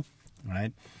Terrible,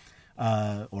 right?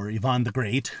 Or Ivan the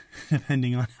Great,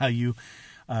 depending on how you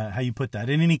put that.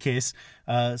 In any case,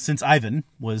 since Ivan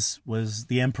was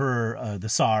the emperor, the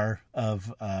Tsar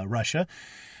of Russia,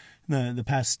 the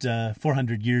past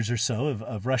 400 years or so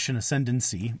of Russian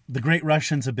ascendancy, the great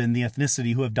Russians have been the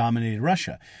ethnicity who have dominated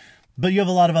Russia. But you have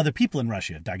a lot of other people in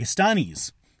Russia.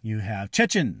 Dagestanis, You have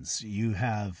Chechens, you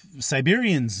have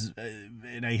Siberians,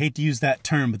 and I hate to use that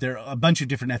term, but there are a bunch of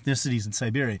different ethnicities in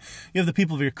Siberia. You have the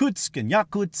people of Irkutsk and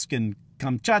Yakutsk and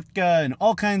Kamchatka and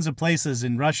all kinds of places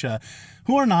in Russia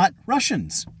who are not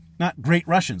Russians, not great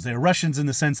Russians. They're Russians in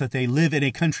the sense that they live in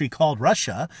a country called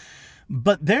Russia,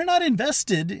 but they're not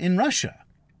invested in Russia,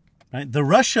 right? The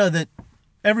Russia that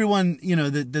everyone,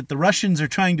 that the Russians are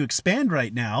trying to expand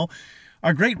right now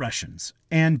are great Russians.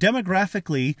 And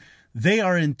demographically, they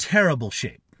are in terrible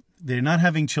shape. They're not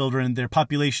having children. Their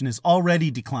population is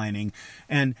already declining.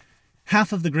 And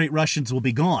half of the great Russians will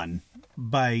be gone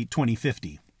by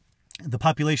 2050. The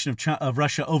population of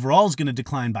Russia overall is going to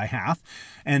decline by half.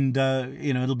 And,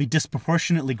 it'll be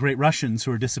disproportionately great Russians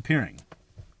who are disappearing.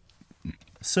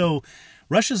 So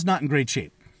Russia's not in great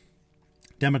shape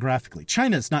demographically.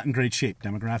 China's not in great shape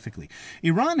demographically.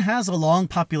 Iran has a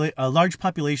large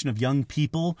population of young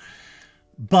people,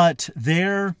 but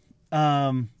their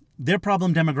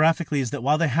problem demographically is that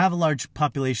while they have a large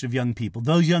population of young people,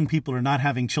 those young people are not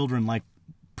having children like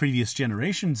previous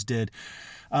generations did,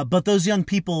 but those young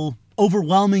people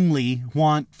overwhelmingly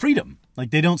want freedom.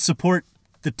 Like, they don't support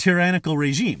the tyrannical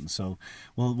regime. So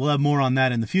we'll have more on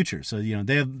that in the future. So,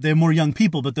 they have more young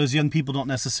people, but those young people don't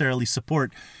necessarily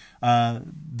support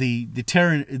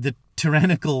the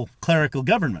tyrannical clerical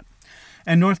government.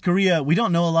 And North Korea, we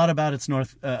don't know a lot about its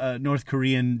North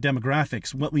Korean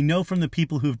demographics. What we know from the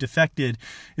people who've defected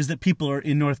is that people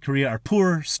in North Korea are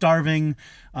poor, starving,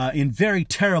 in very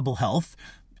terrible health.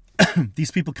 These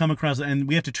people come across, and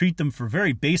we have to treat them for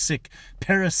very basic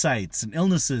parasites and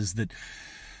illnesses that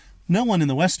no one in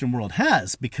the Western world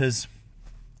has, because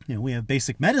we have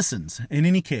basic medicines. In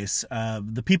any case,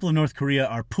 the people of North Korea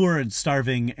are poor and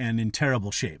starving and in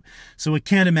terrible shape. So we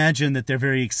can't imagine that they're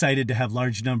very excited to have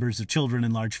large numbers of children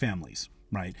and large families,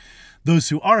 right? Those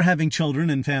who are having children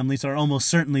and families are almost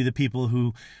certainly the people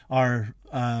who are,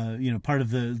 part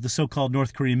of the so-called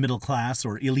North Korean middle class,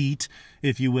 or elite,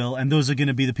 if you will. And those are going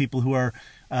to be the people who are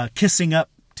kissing up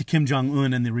to Kim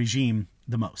Jong-un and the regime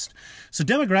the most. So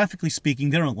demographically speaking,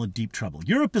 they're in deep trouble.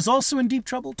 Europe is also in deep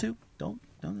trouble too.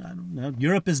 I don't know.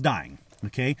 Europe is dying.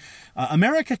 Okay.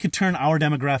 America could turn our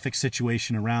demographic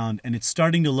situation around, and it's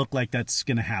starting to look like that's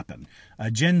going to happen.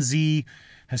 Gen Z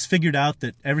has figured out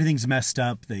that everything's messed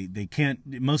up. They can't,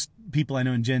 most people I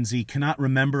know in Gen Z cannot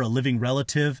remember a living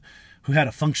relative who had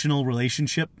a functional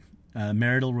relationship,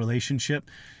 marital relationship.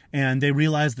 And they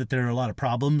realize that there are a lot of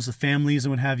problems with families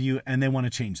and what have you, and they want to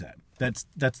change that.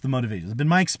 That's the motivation. It's been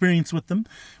my experience with them.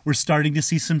 We're starting to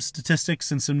see some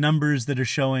statistics and some numbers that are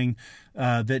showing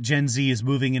that Gen Z is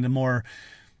moving in a more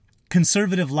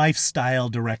conservative lifestyle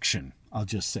direction, I'll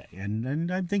just say.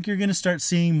 And I think you're going to start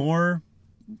seeing more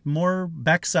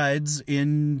backsides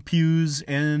in pews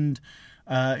and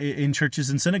in churches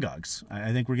and synagogues.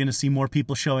 I think we're going to see more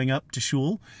people showing up to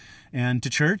shul and to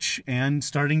church and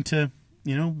starting to,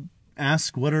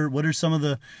 ask what are some of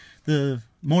the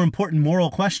more important moral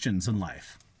questions in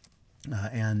life,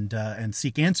 and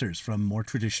seek answers from more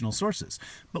traditional sources.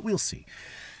 But we'll see.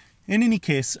 In any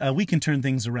case, we can turn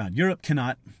things around. Europe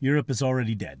cannot. Europe is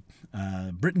already dead.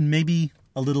 Britain maybe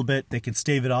a little bit. They can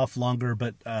stave it off longer,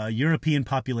 but European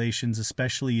populations,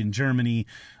 especially in Germany,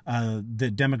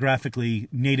 that demographically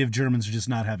native Germans are just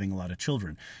not having a lot of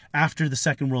children. After the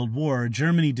Second World War,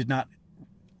 Germany did not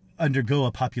undergo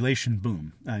a population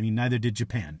boom. I mean, neither did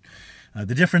Japan.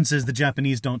 The difference is the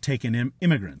Japanese don't take in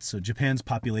immigrants, so Japan's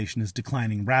population is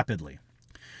declining rapidly.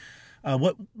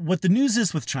 What the news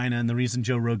is with China, and the reason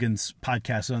Joe Rogan's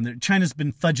podcast is on there, China's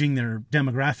been fudging their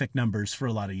demographic numbers for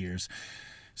a lot of years.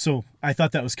 So I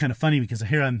thought that was kind of funny, because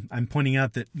here I'm pointing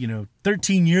out that,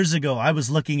 13 years ago, I was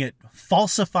looking at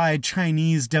falsified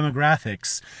Chinese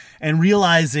demographics and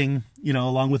realizing,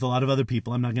 along with a lot of other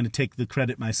people, I'm not going to take the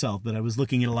credit myself, but I was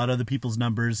looking at a lot of other people's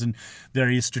numbers and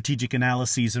various strategic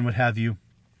analyses and what have you.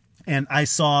 And I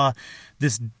saw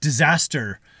this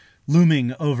disaster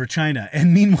looming over China.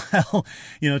 And meanwhile,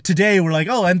 today we're like,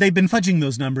 oh, and they've been fudging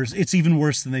those numbers. It's even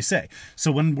worse than they say.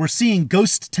 So when we're seeing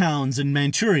ghost towns in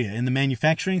Manchuria in the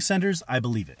manufacturing centers, I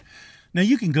believe it. Now,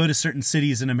 you can go to certain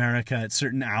cities in America at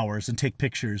certain hours and take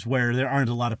pictures where there aren't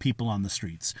a lot of people on the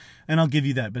streets. And I'll give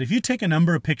you that. But if you take a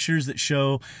number of pictures that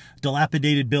show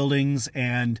dilapidated buildings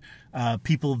and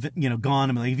people, gone,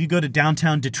 I mean, like if you go to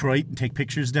downtown Detroit and take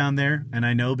pictures down there, and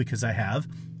I know because I have,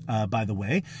 by the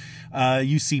way,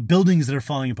 you see buildings that are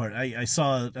falling apart. I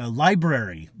saw a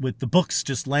library with the books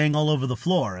just laying all over the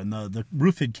floor, and the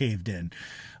roof had caved in.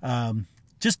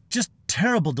 Just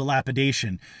terrible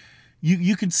dilapidation.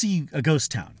 You can see a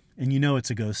ghost town. and you know it's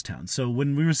a ghost town. So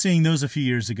when we were seeing those a few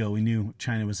years ago, we knew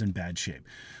China was in bad shape.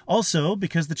 Also,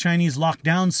 because the Chinese locked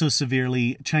down so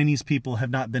severely, Chinese people have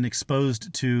not been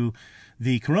exposed to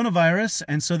the coronavirus,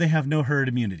 and so they have no herd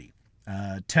immunity.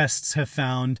 Tests have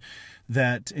found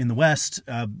that in the West,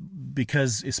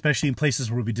 because especially in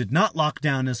places where we did not lock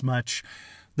down as much,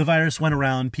 the virus went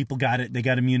around, people got it, they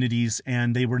got immunities,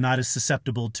 and they were not as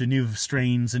susceptible to new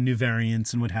strains and new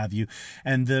variants and what have you.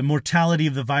 And the mortality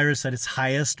of the virus at its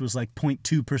highest was like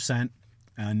 0.2%,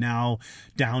 now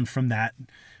down from that.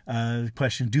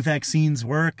 Question, do vaccines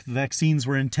work? The vaccines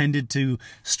were intended to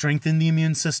strengthen the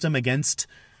immune system against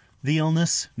the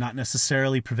illness, not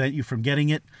necessarily prevent you from getting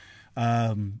it.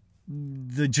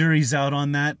 The jury's out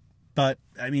on that. But,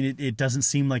 I mean, it doesn't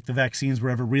seem like the vaccines were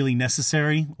ever really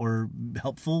necessary or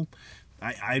helpful.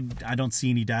 I don't see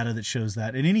any data that shows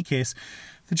that. In any case,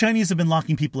 the Chinese have been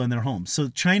locking people in their homes. So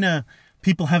China,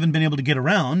 people haven't been able to get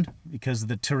around because of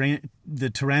the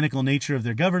tyrannical nature of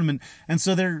their government. And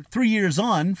so they're 3 years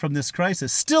on from this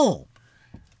crisis, still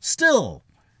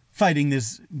fighting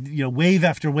this, wave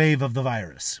after wave of the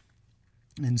virus.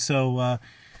 And so,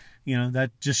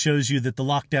 that just shows you that the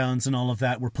lockdowns and all of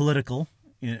that were political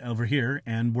over here,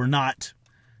 and we're not,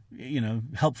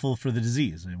 helpful for the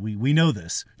disease. We know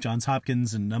this. Johns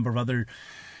Hopkins and a number of other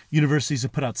universities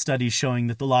have put out studies showing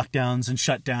that the lockdowns and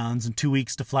shutdowns and 2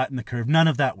 weeks to flatten the curve, none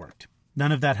of that worked.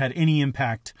 None of that had any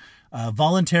impact.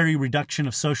 Voluntary reduction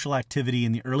of social activity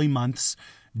in the early months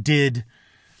did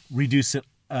reduce it,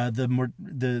 the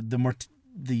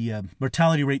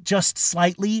mortality rate just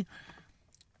slightly,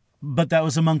 but that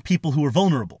was among people who were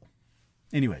vulnerable.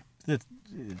 Anyway,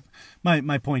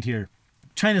 my point here,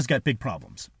 China's got big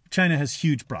problems. China has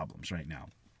huge problems right now.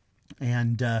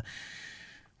 And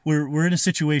we're in a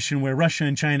situation where Russia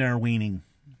and China are waning.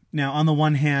 Now, on the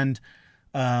one hand,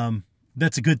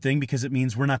 that's a good thing because it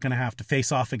means we're not going to have to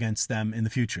face off against them in the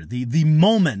future. The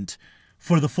moment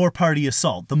for the four-party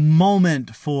assault, the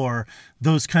moment for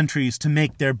those countries to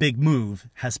make their big move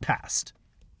has passed,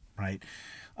 right?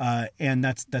 And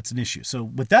that's an issue. So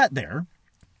with that there,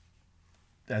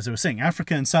 as I was saying,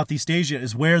 Africa and Southeast Asia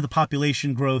is where the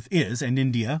population growth is, and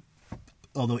India,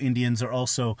 although Indians are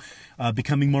also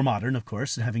becoming more modern, of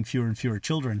course, and having fewer and fewer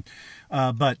children.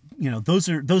 But those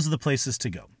are the places to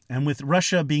go. And with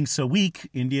Russia being so weak,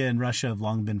 India and Russia have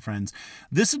long been friends.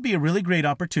 This would be a really great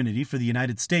opportunity for the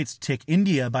United States to take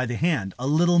India by the hand a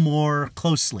little more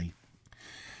closely.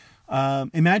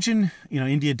 Imagine,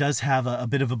 India does have a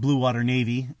bit of a blue water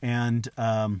navy and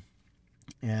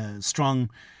strong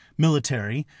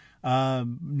military.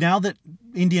 Now that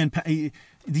India and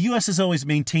the U.S. has always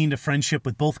maintained a friendship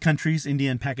with both countries, India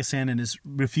and Pakistan, and has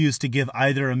refused to give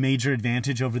either a major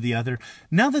advantage over the other.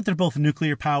 Now that they're both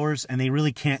nuclear powers and they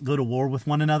really can't go to war with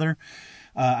one another,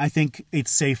 I think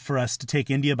it's safe for us to take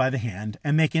India by the hand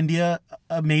and make India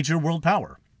a major world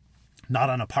power. Not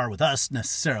on a par with us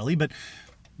necessarily, but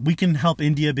we can help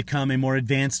India become a more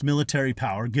advanced military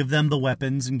power, give them the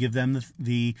weapons and give them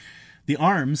the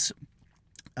arms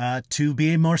to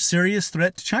be a more serious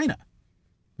threat to China.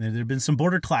 There have been some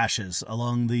border clashes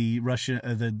along the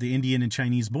Indian and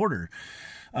Chinese border.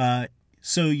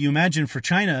 So you imagine for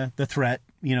China, the threat,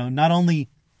 not only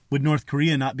would North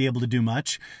Korea not be able to do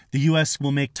much, the U.S.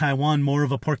 will make Taiwan more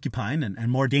of a porcupine and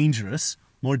more dangerous,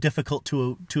 more difficult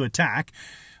to attack.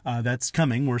 That's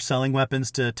coming. We're selling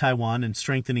weapons to Taiwan and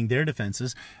strengthening their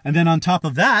defenses. And then on top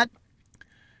of that,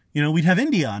 we'd have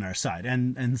India on our side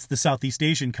and the Southeast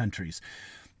Asian countries.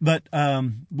 But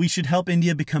we should help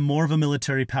India become more of a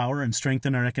military power and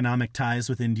strengthen our economic ties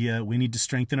with India. We need to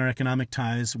strengthen our economic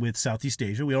ties with Southeast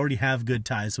Asia. We already have good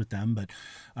ties with them, but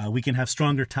we can have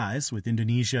stronger ties with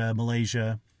Indonesia,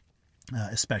 Malaysia,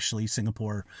 especially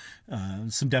Singapore,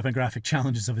 some demographic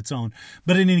challenges of its own.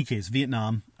 But in any case,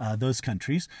 Vietnam, those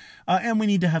countries. And we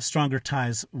need to have stronger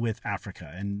ties with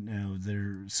Africa. And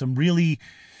there's some really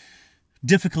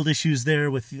difficult issues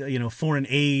there with, foreign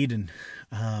aid and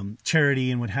charity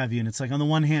and what have you. And it's like, on the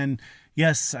one hand,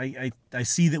 yes, I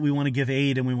see that we want to give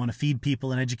aid and we want to feed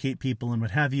people and educate people and what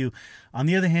have you. On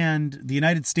the other hand, the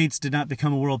United States did not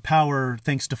become a world power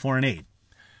thanks to foreign aid,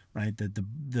 right?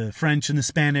 The French and the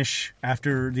Spanish,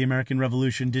 after the American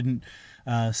Revolution, didn't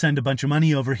send a bunch of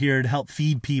money over here to help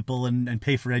feed people and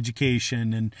pay for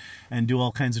education and do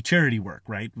all kinds of charity work,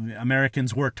 right?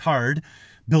 Americans worked hard,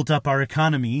 built up our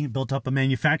economy, built up a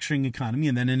manufacturing economy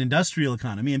and then an industrial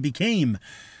economy, and became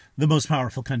the most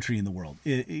powerful country in the world.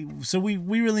 So we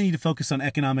really need to focus on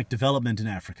economic development in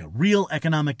Africa, real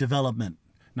economic development,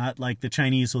 not like the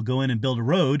Chinese will go in and build a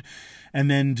road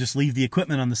and then just leave the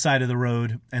equipment on the side of the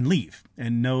road and leave.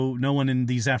 And no one in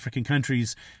these African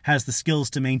countries has the skills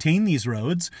to maintain these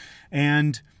roads.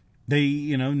 And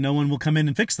no one will come in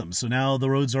and fix them. So now the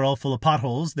roads are all full of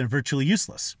potholes. They're virtually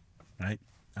useless, right?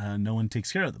 No one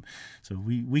takes care of them. So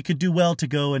we could do well to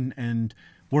go and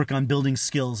work on building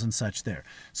skills and such there.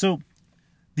 So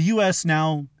the U.S.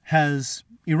 now has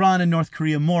Iran and North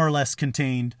Korea more or less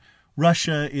contained.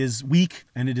 Russia is weak,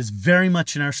 and it is very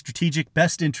much in our strategic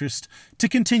best interest to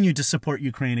continue to support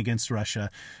Ukraine against Russia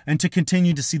and to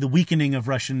continue to see the weakening of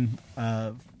Russian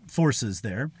forces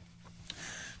there.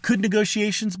 Could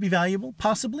negotiations be valuable?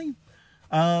 Possibly.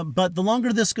 But the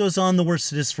longer this goes on, the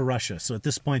worse it is for Russia. So at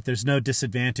this point, there's no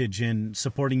disadvantage in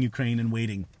supporting Ukraine and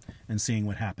waiting and seeing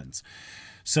what happens.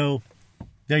 So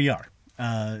there you are.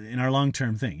 In our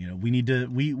long-term thing,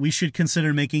 we should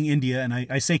consider making India, and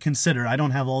I say consider, I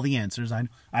don't have all the answers.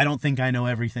 I don't think I know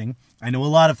everything. I know a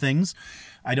lot of things.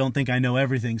 I don't think I know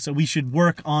everything. So we should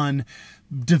work on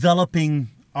developing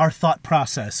our thought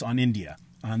process on India,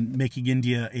 on making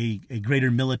India a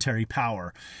greater military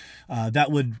power.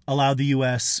 That would allow the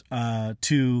U.S.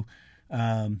 To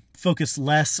focus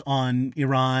less on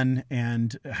Iran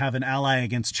and have an ally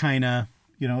against China.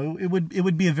 It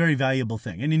would be a very valuable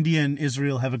thing. And India and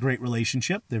Israel have a great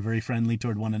relationship. They're very friendly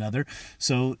toward one another.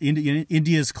 So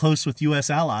India is close with U.S.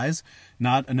 allies,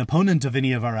 not an opponent of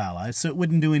any of our allies, so it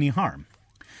wouldn't do any harm.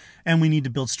 And we need to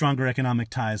build stronger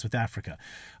economic ties with Africa.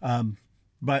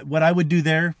 But what I would do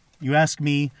there, you ask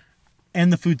me,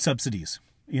 end the food subsidies.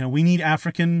 We need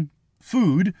African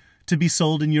food to be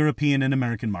sold in European and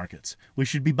American markets. We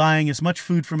should be buying as much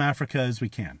food from Africa as we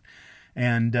can.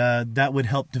 And that would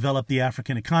help develop the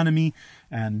African economy,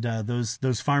 and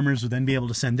those farmers would then be able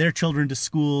to send their children to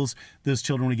schools. Those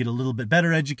children would get a little bit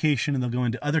better education, and they'll go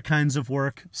into other kinds of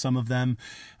work. Some of them,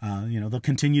 they'll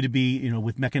continue to be,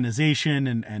 with mechanization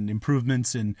and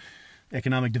improvements in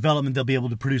economic development, they'll be able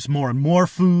to produce more and more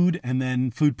food, and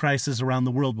then food prices around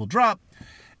the world will drop,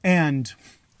 and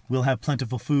we'll have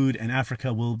plentiful food, and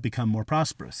Africa will become more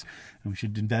prosperous. And we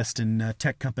should invest in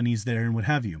tech companies there and what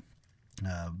have you.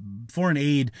 Foreign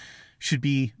aid should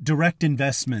be direct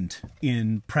investment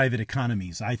in private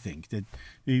economies. I think that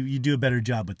you do a better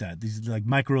job with that. These like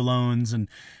microloans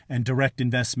and direct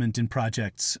investment in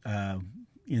projects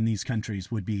in these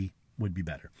countries would be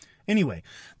better. Anyway,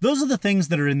 those are the things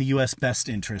that are in the U.S. best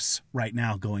interests right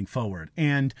now going forward,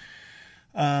 and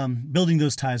building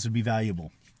those ties would be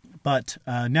valuable. But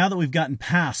now that we've gotten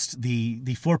past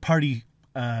the four-party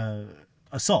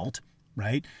assault,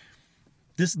 right?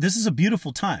 This is a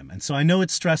beautiful time. And so I know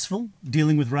it's stressful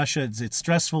dealing with Russia. It's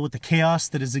stressful with the chaos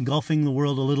that is engulfing the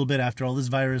world a little bit after all this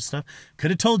virus stuff.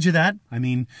 Could have told you that. I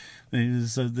mean,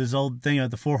 there's old thing of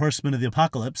the four horsemen of the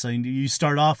apocalypse. I mean, you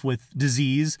start off with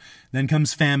disease, then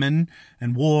comes famine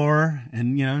and war.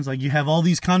 And, it's like you have all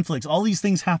these conflicts. All these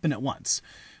things happen at once.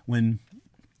 When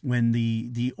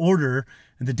the order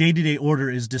and the day-to-day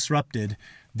order is disrupted,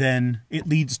 then it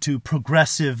leads to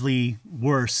progressively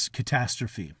worse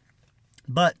catastrophe.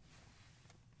 But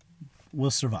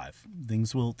we'll survive.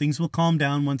 Things will calm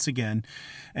down once again,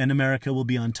 and America will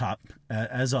be on top,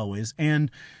 as always.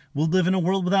 And we'll live in a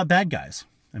world without bad guys.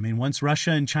 I mean, once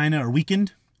Russia and China are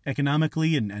weakened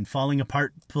economically and falling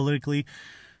apart politically,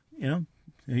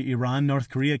 Iran, North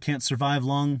Korea can't survive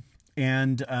long.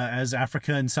 And as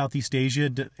Africa and Southeast Asia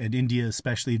and India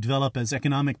especially develop as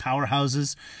economic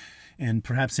powerhouses, and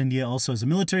perhaps India also as a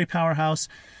military powerhouse,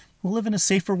 we'll live in a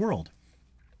safer world.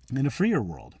 In a freer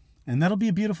world. And that'll be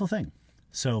a beautiful thing.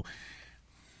 So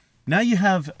now you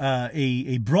have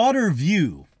a broader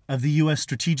view of the U.S.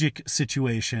 strategic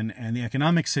situation and the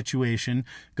economic situation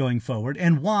going forward,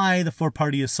 and why the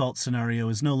four-party assault scenario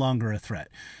is no longer a threat.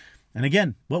 And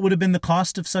again, what would have been the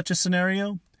cost of such a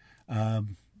scenario?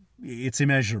 It's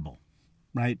immeasurable,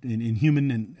 right? In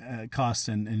human and costs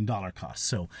and in dollar costs.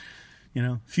 So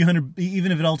a few hundred,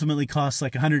 even if it ultimately costs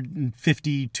like $150,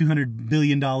 $200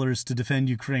 billion to defend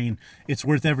Ukraine, it's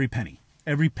worth every penny.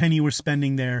 Every penny we're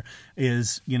spending there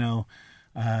is,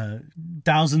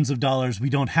 thousands of dollars we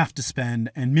don't have to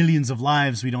spend and millions of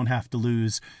lives we don't have to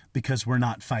lose because we're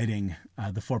not fighting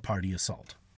the four-party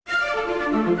assault.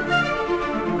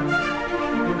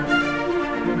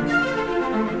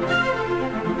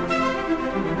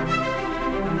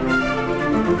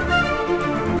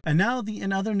 And now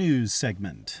in other news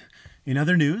segment. In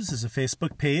Other News is a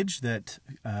Facebook page that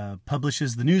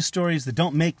publishes the news stories that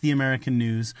don't make the American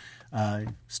news,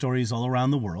 stories all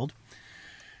around the world.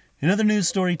 Another news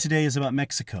story today is about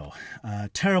Mexico.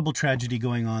 Terrible tragedy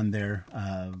going on there.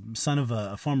 Son of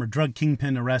a former drug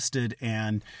kingpin arrested,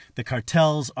 and the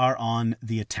cartels are on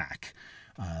the attack.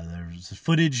 There's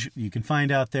footage you can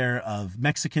find out there of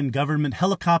Mexican government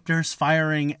helicopters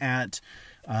firing at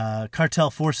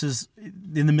cartel forces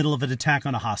in the middle of an attack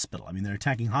on a hospital. I mean, they're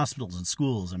attacking hospitals and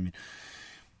schools. I mean,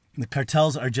 the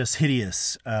cartels are just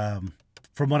hideous.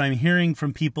 From what I'm hearing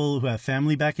from people who have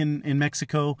family back in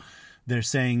Mexico, they're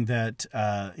saying that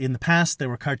in the past there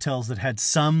were cartels that had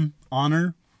some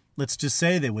honor. Let's just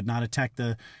say they would not attack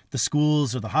the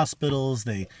schools or the hospitals.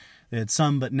 They had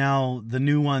some, but now the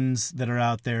new ones that are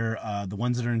out there, the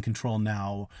ones that are in control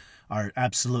now, are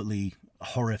absolutely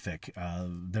horrific.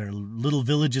 There are little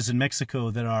villages in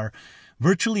Mexico that are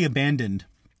virtually abandoned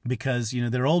because,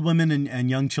 they're old women and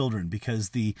young children, because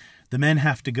the men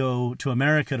have to go to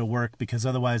America to work, because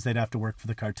otherwise they'd have to work for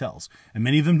the cartels. And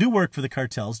many of them do work for the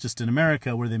cartels, just in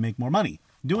America where they make more money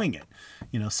doing it,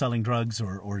 selling drugs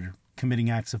or committing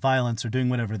acts of violence or doing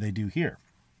whatever they do here.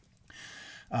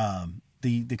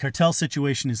 The cartel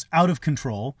situation is out of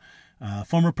control.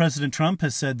 Former President Trump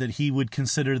has said that he would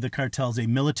consider the cartels a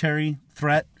military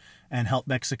threat and help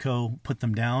Mexico put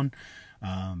them down.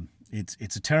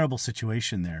 It's a terrible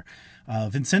situation there.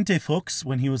 Vicente Fox,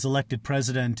 when he was elected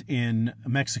president in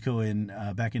Mexico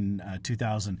back in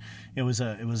 2000, it was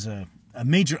a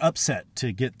major upset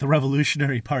to get the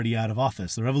Revolutionary Party out of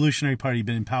office. The Revolutionary Party had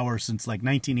been in power since like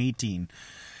 1918,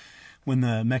 when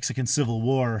the Mexican Civil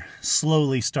War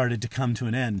slowly started to come to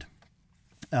an end.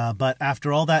 But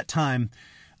after all that time,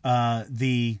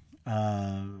 that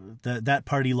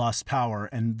party lost power,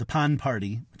 and the PAN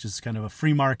party, which is kind of a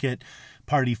free market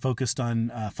party focused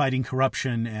on fighting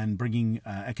corruption and bringing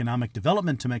economic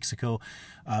development to Mexico,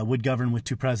 would govern with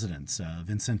two presidents,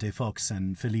 Vicente Fox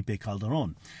and Felipe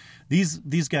Calderon.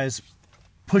 These guys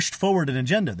pushed forward an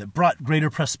agenda that brought greater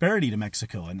prosperity to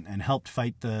Mexico and helped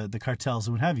fight the cartels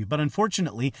and what have you. But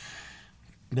unfortunately,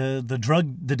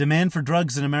 the demand for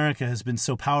drugs in America has been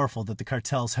so powerful that the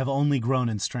cartels have only grown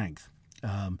in strength.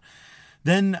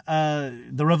 Then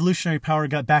the Revolutionary Power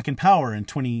got back in power in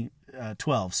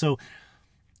 2012. So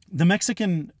the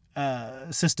Mexican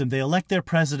system, they elect their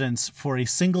presidents for a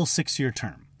single 6-year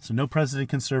term. So no president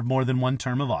can serve more than one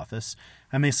term of office,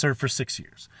 and they serve for 6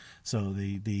 years. So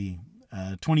the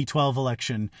 2012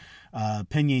 election,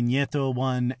 Peña Nieto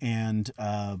won, and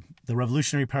the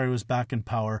Revolutionary Party was back in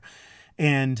power.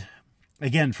 And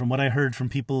again, from what I heard from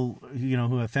people,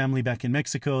 who have family back in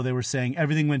Mexico, they were saying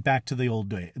everything went back to the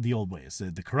old ways.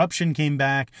 The corruption came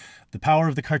back, the power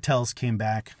of the cartels came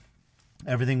back,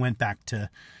 everything went back to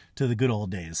the good old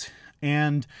days.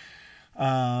 And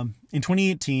in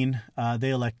 2018, they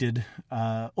elected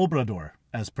Obrador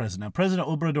as president. Now, President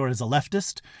Obrador is a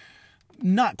leftist,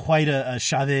 not quite a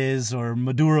Chavez or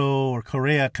Maduro or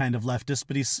Correa kind of leftist,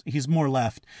 but he's more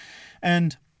left.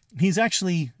 And he's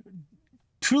actually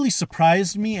truly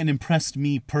surprised me and impressed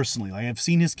me personally. Like, I've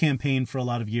seen his campaign for a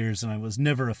lot of years, and I was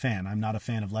never a fan. I'm not a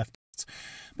fan of leftists.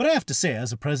 But I have to say,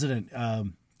 as a president,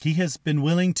 he has been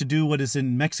willing to do what is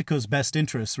in Mexico's best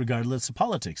interests, regardless of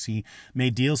politics. He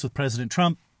made deals with President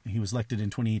Trump. He was elected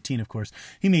in 2018, of course.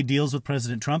 He made deals with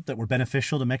President Trump that were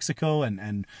beneficial to Mexico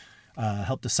and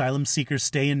helped asylum seekers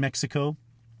stay in Mexico.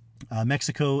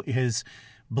 Mexico is,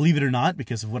 believe it or not,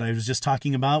 because of what I was just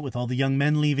talking about with all the young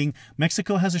men leaving,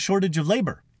 Mexico has a shortage of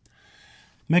labor.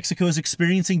 Mexico is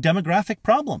experiencing demographic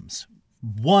problems.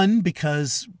 One,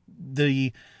 because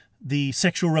the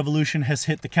sexual revolution has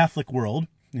hit the Catholic world.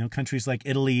 Countries like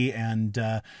Italy and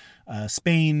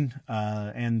Spain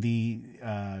and the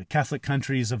Catholic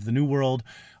countries of the New World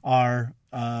are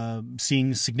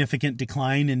seeing significant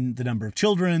decline in the number of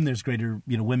children. There's greater,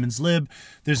 women's lib.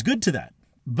 There's good to that.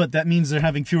 But that means they're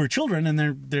having fewer children and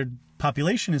their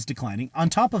population is declining. On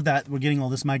top of that, we're getting all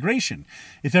this migration.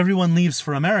 If everyone leaves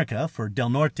for America, for Del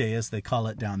Norte, as they call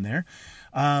it down there,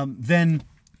 then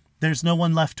there's no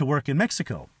one left to work in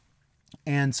Mexico.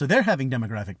 And so they're having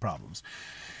demographic problems.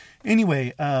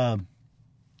 Anyway, and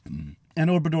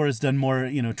Obrador has done more,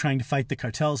 trying to fight the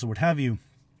cartels or what have you.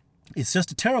 It's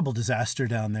just a terrible disaster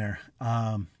down there.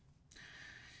 I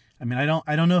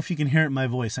don't know if you can hear it in my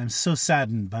voice. I'm so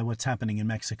saddened by what's happening in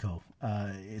Mexico.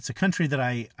 It's a country that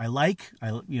I like.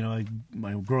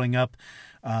 Growing up,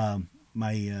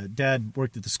 my dad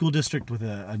worked at the school district with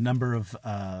a number of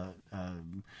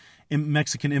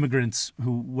Mexican immigrants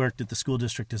who worked at the school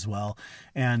district as well.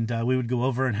 And we would go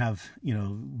over and have,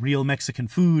 real Mexican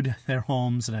food at their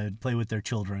homes, and I would play with their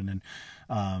children. And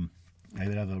I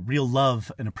would have a real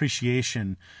love and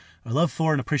appreciation, a love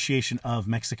for and appreciation of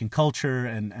Mexican culture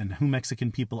and who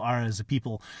Mexican people are as a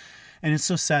people. And it's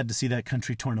so sad to see that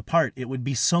country torn apart. It would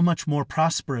be so much more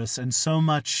prosperous and so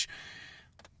much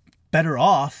better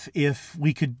off if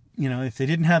we could, if they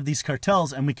didn't have these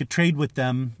cartels and we could trade with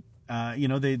them.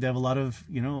 They have a lot of,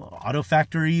 auto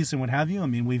factories and what have you. I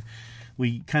mean,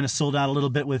 We kind of sold out a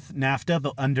little bit with NAFTA,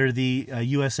 but under the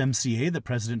USMCA that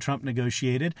President Trump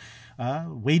negotiated,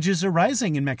 wages are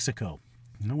rising in Mexico.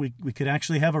 We could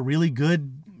actually have a really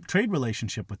good trade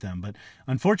relationship with them, but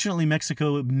unfortunately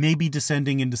Mexico may be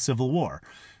descending into civil war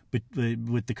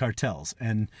with the cartels,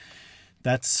 and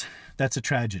that's a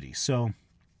tragedy. So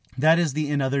that is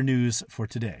the in other news for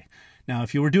today. Now,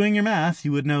 if you were doing your math,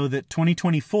 you would know that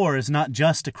 2024 is not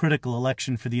just a critical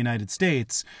election for the United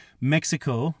States.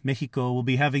 Mexico will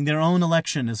be having their own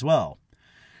election as well.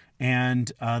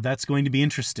 And that's going to be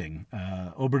interesting.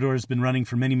 Obrador has been running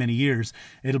for many, many years.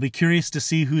 It'll be curious to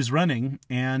see who's running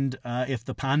and if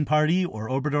the PAN party or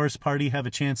Obrador's party have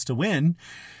a chance to win,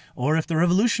 or if the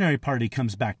Revolutionary Party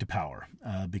comes back to power,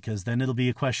 because then it'll be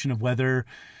a question of whether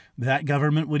that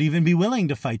government would even be willing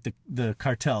to fight the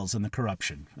cartels and the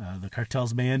corruption. The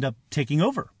cartels may end up taking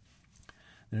over.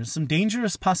 There's some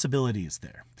dangerous possibilities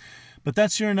there. But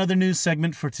that's your another news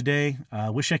segment for today.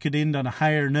 Wish I could end on a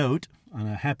higher note, on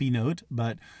a happy note,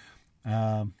 but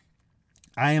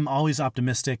I am always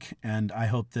optimistic, and I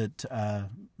hope that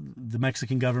the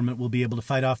Mexican government will be able to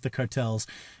fight off the cartels,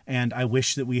 and I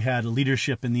wish that we had a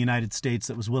leadership in the United States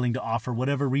that was willing to offer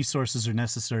whatever resources are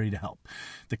necessary to help.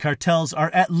 The cartels are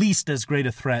at least as great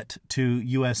a threat to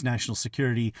U.S. national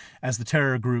security as the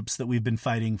terror groups that we've been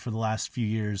fighting for the last few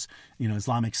years,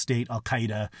 Islamic State,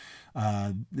 Al-Qaeda,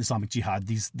 Islamic Jihad,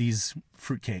 these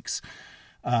fruitcakes.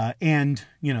 And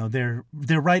they're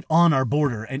right on our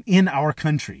border and in our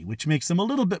country, which makes them a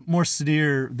little bit more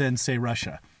severe than, say,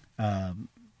 Russia.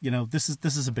 This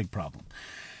is a big problem.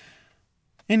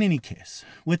 In any case,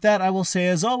 with that, I will say,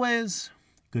 as always,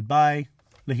 goodbye,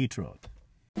 Lehitrot.